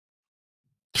meeting.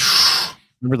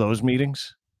 Remember those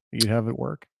meetings that you'd have at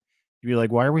work? You'd be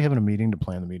like, why are we having a meeting to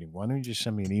plan the meeting? Why don't you just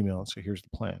send me an email and say, here's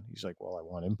the plan? He's like, well, I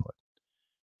want input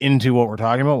into what we're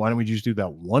talking about. Why don't we just do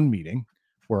that one meeting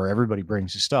where everybody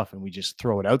brings his stuff and we just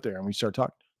throw it out there and we start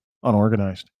talking?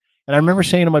 Unorganized. And I remember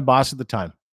saying to my boss at the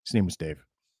time, his name was Dave,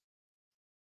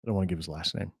 I don't want to give his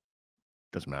last name.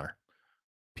 Doesn't matter.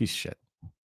 Piece of shit. I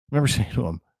remember saying to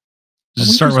him, Does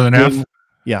it start with an F?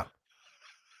 Yeah.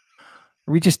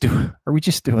 Are we just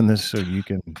doing this so you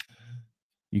can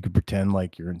pretend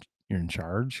like you're in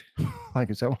charge? Like,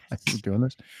 is that why you're doing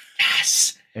this?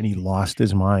 Yes. And he lost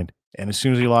his mind. And as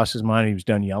soon as he lost his mind, he was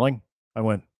done yelling. I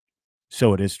went,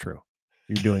 so it is true.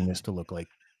 You're doing this to look like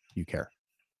you care,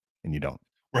 and you don't.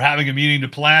 We're having a meeting to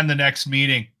plan the next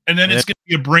meeting, and then it's going to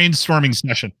be a brainstorming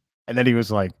session. And then he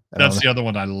was like, "That's the other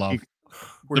one I love."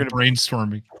 We're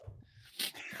brainstorming.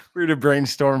 We're going to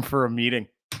brainstorm for a meeting.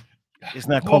 Isn't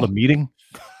that called a meeting?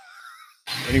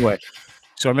 Anyway,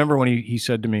 so I remember when he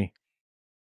said to me,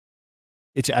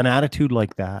 "It's an attitude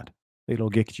like that that'll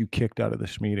get you kicked out of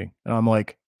this meeting." And I'm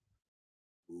like,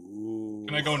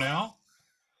 "Can I go now?"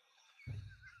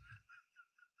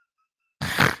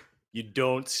 You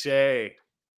don't say.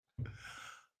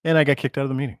 And I got kicked out of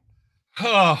the meeting.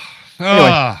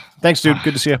 Anyway, thanks, dude.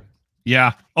 Good to see you.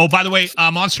 Yeah. Oh, by the way,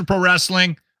 Monster Pro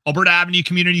Wrestling, Alberta Avenue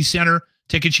Community Center.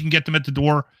 Tickets, you can get them at the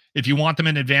door. If you want them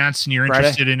in advance and you're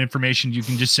interested in information, you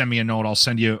can just send me a note. I'll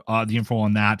send you the info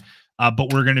on that.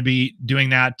 But we're going to be doing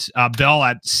that bell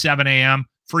at 7 a.m.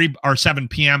 free or 7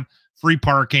 p.m. free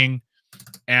parking,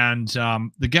 and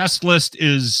the guest list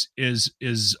is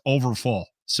over full.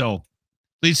 So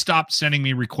please stop sending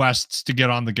me requests to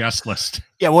get on the guest list.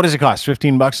 Yeah, what does it cost?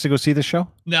 $15 to go see the show?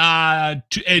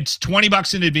 It's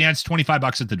 $20 in advance,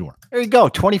 $25 at the door. There you go,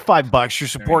 $25. You're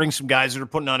supporting some guys that are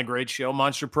putting on a great show.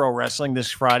 Monster Pro Wrestling this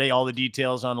Friday. All the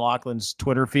details on Lachlan's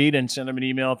Twitter feed, and send him an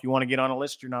email if you want to get on a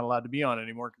list. You're not allowed to be on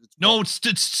anymore.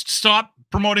 Stop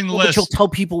promoting the list. But you'll tell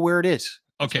people where it is.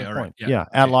 Okay, all right. Yeah,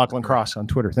 at Lachlan Cross on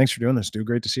Twitter. Thanks for doing this, dude.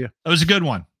 Great to see you. That was a good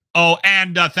one. Oh,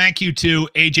 and thank you to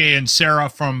AJ and Sarah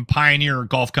from Pioneer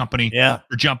Golf Company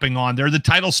for jumping on. They're the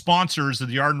title sponsors of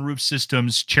the Arden Roof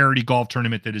Systems charity golf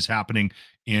tournament that is happening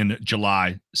in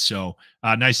July. So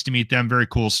nice to meet them. Very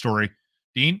cool story.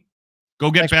 Dean, go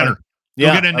get better.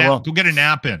 Go get a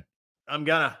nap in. I'm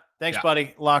gonna. Thanks,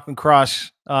 buddy. Lachlan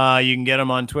Cross. You can get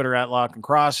him on Twitter at Lachlan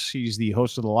Cross. He's the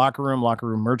host of the Locker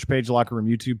Room merch page, Locker Room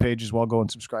YouTube page as well. Go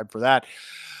and subscribe for that.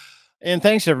 And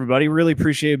thanks, everybody. Really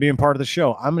appreciate being part of the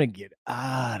show. I'm going to get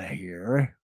out of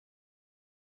here.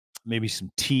 Maybe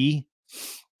some tea.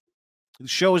 The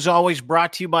show is always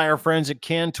brought to you by our friends at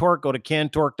Cantork. Go to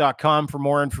cantork.com for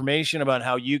more information about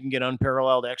how you can get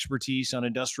unparalleled expertise on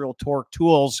industrial torque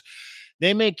tools.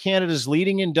 They make Canada's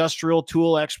leading industrial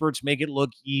tool experts make it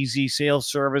look easy. Sales,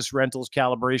 service, rentals,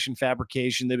 calibration,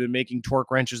 fabrication. They've been making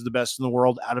torque wrenches the best in the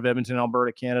world out of Edmonton,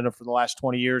 Alberta, Canada for the last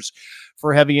 20 years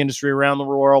for heavy industry around the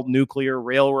world, nuclear,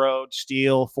 railroad,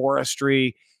 steel,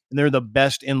 forestry, and they're the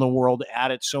best in the world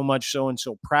at it. So much so, and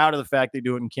so proud of the fact they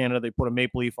do it in Canada. They put a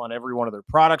maple leaf on every one of their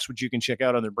products, which you can check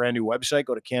out on their brand new website.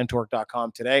 Go to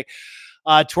cantork.com today.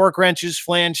 Torque wrenches,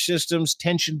 flange systems,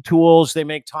 tension tools. They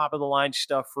make top-of-the-line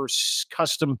stuff for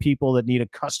custom people that need a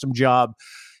custom job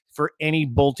for any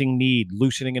bolting need,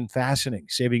 loosening and fastening,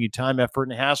 saving you time, effort,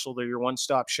 and hassle. They're your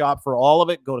one-stop shop for all of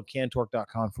it. Go to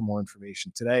cantork.com for more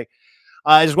information today.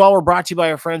 As well, we're brought to you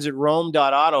by our friends at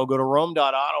Rome.auto. Go to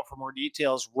Rome.auto for more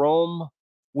details. Rome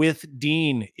with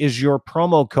Dean is your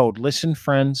promo code. Listen,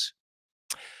 friends,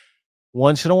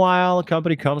 once in a while, a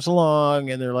company comes along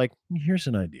and they're like, here's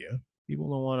an idea. People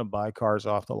don't want to buy cars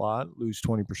off the lot, lose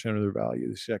 20% of their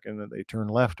value the second that they turn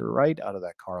left or right out of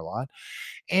that car lot.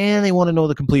 And they want to know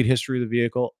the complete history of the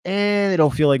vehicle, and they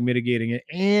don't feel like mitigating it,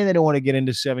 and they don't want to get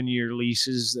into 7-year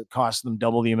leases that cost them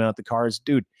double the amount the cars.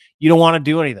 Dude, you don't want to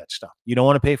do any of that stuff. You don't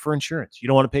want to pay for insurance. You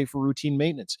don't want to pay for routine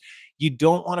maintenance. You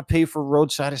don't want to pay for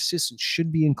roadside assistance.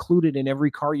 Should be included in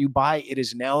every car you buy. It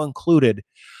is now included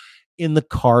in the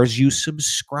cars you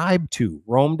subscribe to.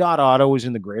 Rome.auto is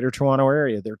in the Greater Toronto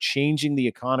area. They're changing the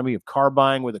economy of car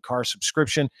buying with a car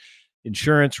subscription,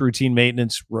 insurance, routine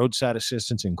maintenance, roadside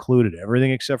assistance included, everything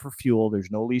except for fuel.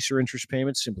 There's no lease or interest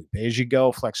payments, simply pay as you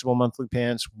go, flexible monthly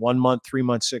payments, 1 month, 3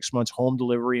 months, 6 months, home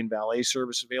delivery and valet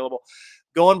service available.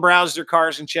 Go and browse their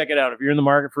cars and check it out. If you're in the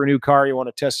market for a new car, you want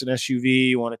to test an SUV,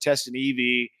 you want to test an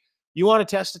EV, you want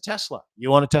to test a Tesla, you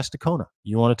want to test a Kona,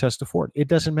 you want to test a Ford. It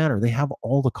doesn't matter. They have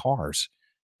all the cars,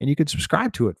 and you can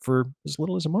subscribe to it for as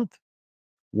little as a month.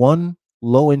 One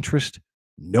low interest,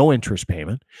 no interest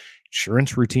payment,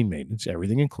 insurance, routine maintenance,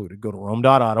 everything included. Go to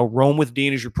Rome.auto. Rome with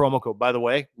Dean is your promo code. By the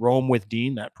way, Rome with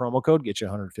Dean, that promo code gets you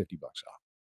 $150 off.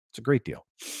 It's a great deal.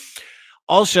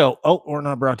 Also, we're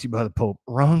not brought to you by the Pope.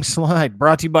 Wrong slide.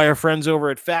 Brought to you by our friends over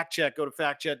at FactCheck. Go to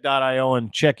factcheck.io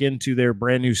and check into their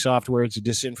brand new software. It's a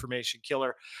disinformation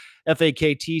killer.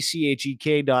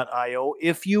 FAKTCHEK.io.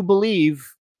 If you believe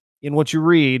in what you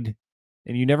read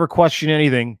and you never question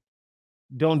anything,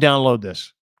 don't download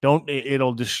this.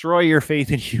 It'll destroy your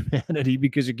faith in humanity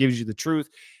because it gives you the truth.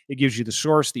 It gives you the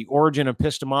source, the origin,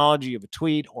 epistemology of a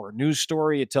tweet or a news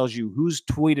story. It tells you who's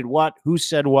tweeted what, who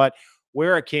said what,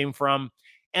 where it came from.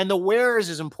 And the where is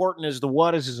as important as the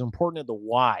what is as important as the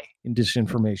why in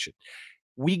disinformation.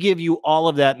 We give you all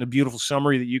of that in a beautiful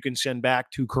summary that you can send back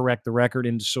to Correct the Record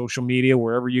into social media,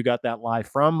 wherever you got that lie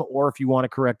from, or if you want to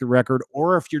correct the record,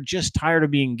 or if you're just tired of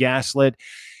being gaslit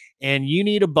and you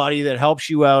need a buddy that helps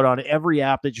you out on every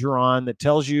app that you're on that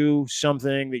tells you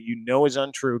something that you know is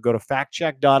untrue, go to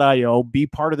factcheck.io, be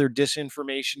part of their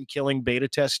disinformation killing beta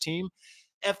test team,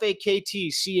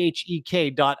 factchek.io.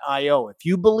 If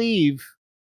you believe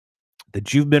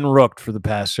that you've been rooked for the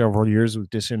past several years with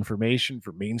disinformation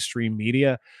for mainstream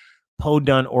media,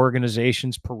 podunk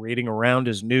organizations parading around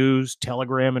as news,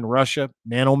 Telegram in Russia,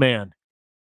 man, oh man,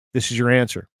 this is your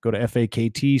answer. Go to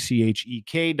factchek.io.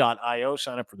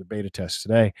 Sign up for the beta test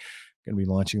today. Going to be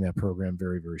launching that program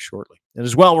very, very shortly. And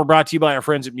as well, we're brought to you by our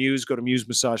friends at Muse. Go to Muse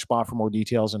Massage Spa for more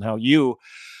details on how you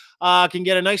can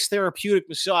get a nice therapeutic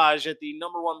massage at the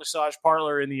 #1 massage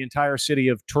parlor in the entire city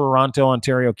of Toronto,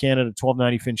 Ontario, Canada,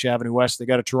 1290 Finch Avenue West. They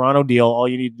got a Toronto deal. All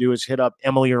you need to do is hit up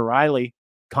Emily or Riley,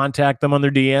 contact them on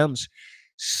their DMs.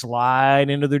 Slide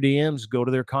into their DMs, go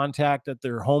to their contact at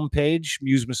their homepage,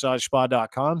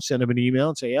 musemassagespa.com, send them an email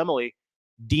and say, Emily,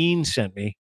 Dean sent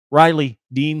me. Riley,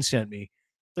 Dean sent me.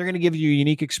 They're going to give you a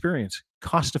unique experience,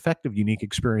 cost-effective unique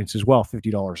experience as well,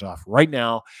 $50 off right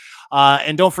now.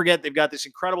 And don't forget, they've got this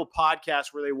incredible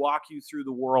podcast where they walk you through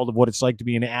the world of what it's like to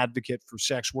be an advocate for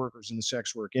sex workers in the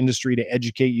sex work industry, to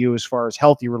educate you as far as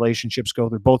healthy relationships go.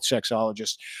 They're both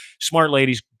sexologists, smart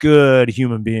ladies, good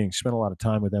human beings. Spent a lot of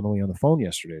time with Emily on the phone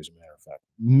yesterday, as a matter of fact.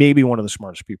 Maybe one of the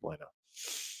smartest people I know.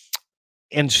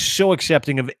 And so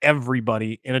accepting of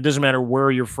everybody. And it doesn't matter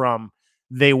where you're from.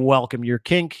 They welcome your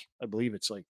kink. I believe it's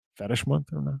like fetish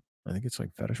month or not. I think it's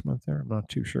like fetish month there. I'm not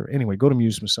too sure. Anyway, go to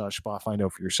Muse Massage Spa. Find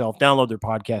out for yourself. Download their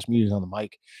podcast, Muse on the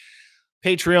Mic.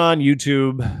 Patreon,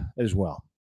 YouTube as well.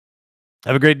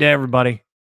 Have a great day, everybody.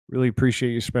 Really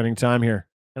appreciate you spending time here.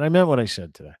 And I meant what I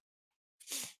said today.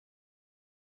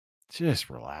 Just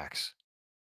relax.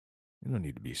 You don't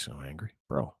need to be so angry.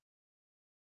 Bro,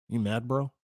 you mad,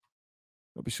 bro?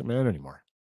 Don't be so mad anymore.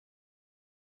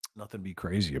 Nothing to be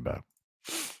crazy about.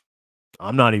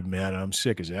 I'm not even mad. I'm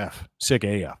sick as F. Sick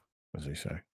AF, as they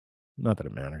say. Not that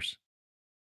it matters.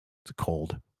 It's a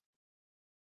cold.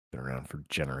 Been around for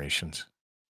generations.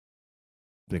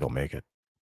 I think I'll make it.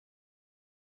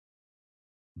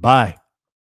 Bye.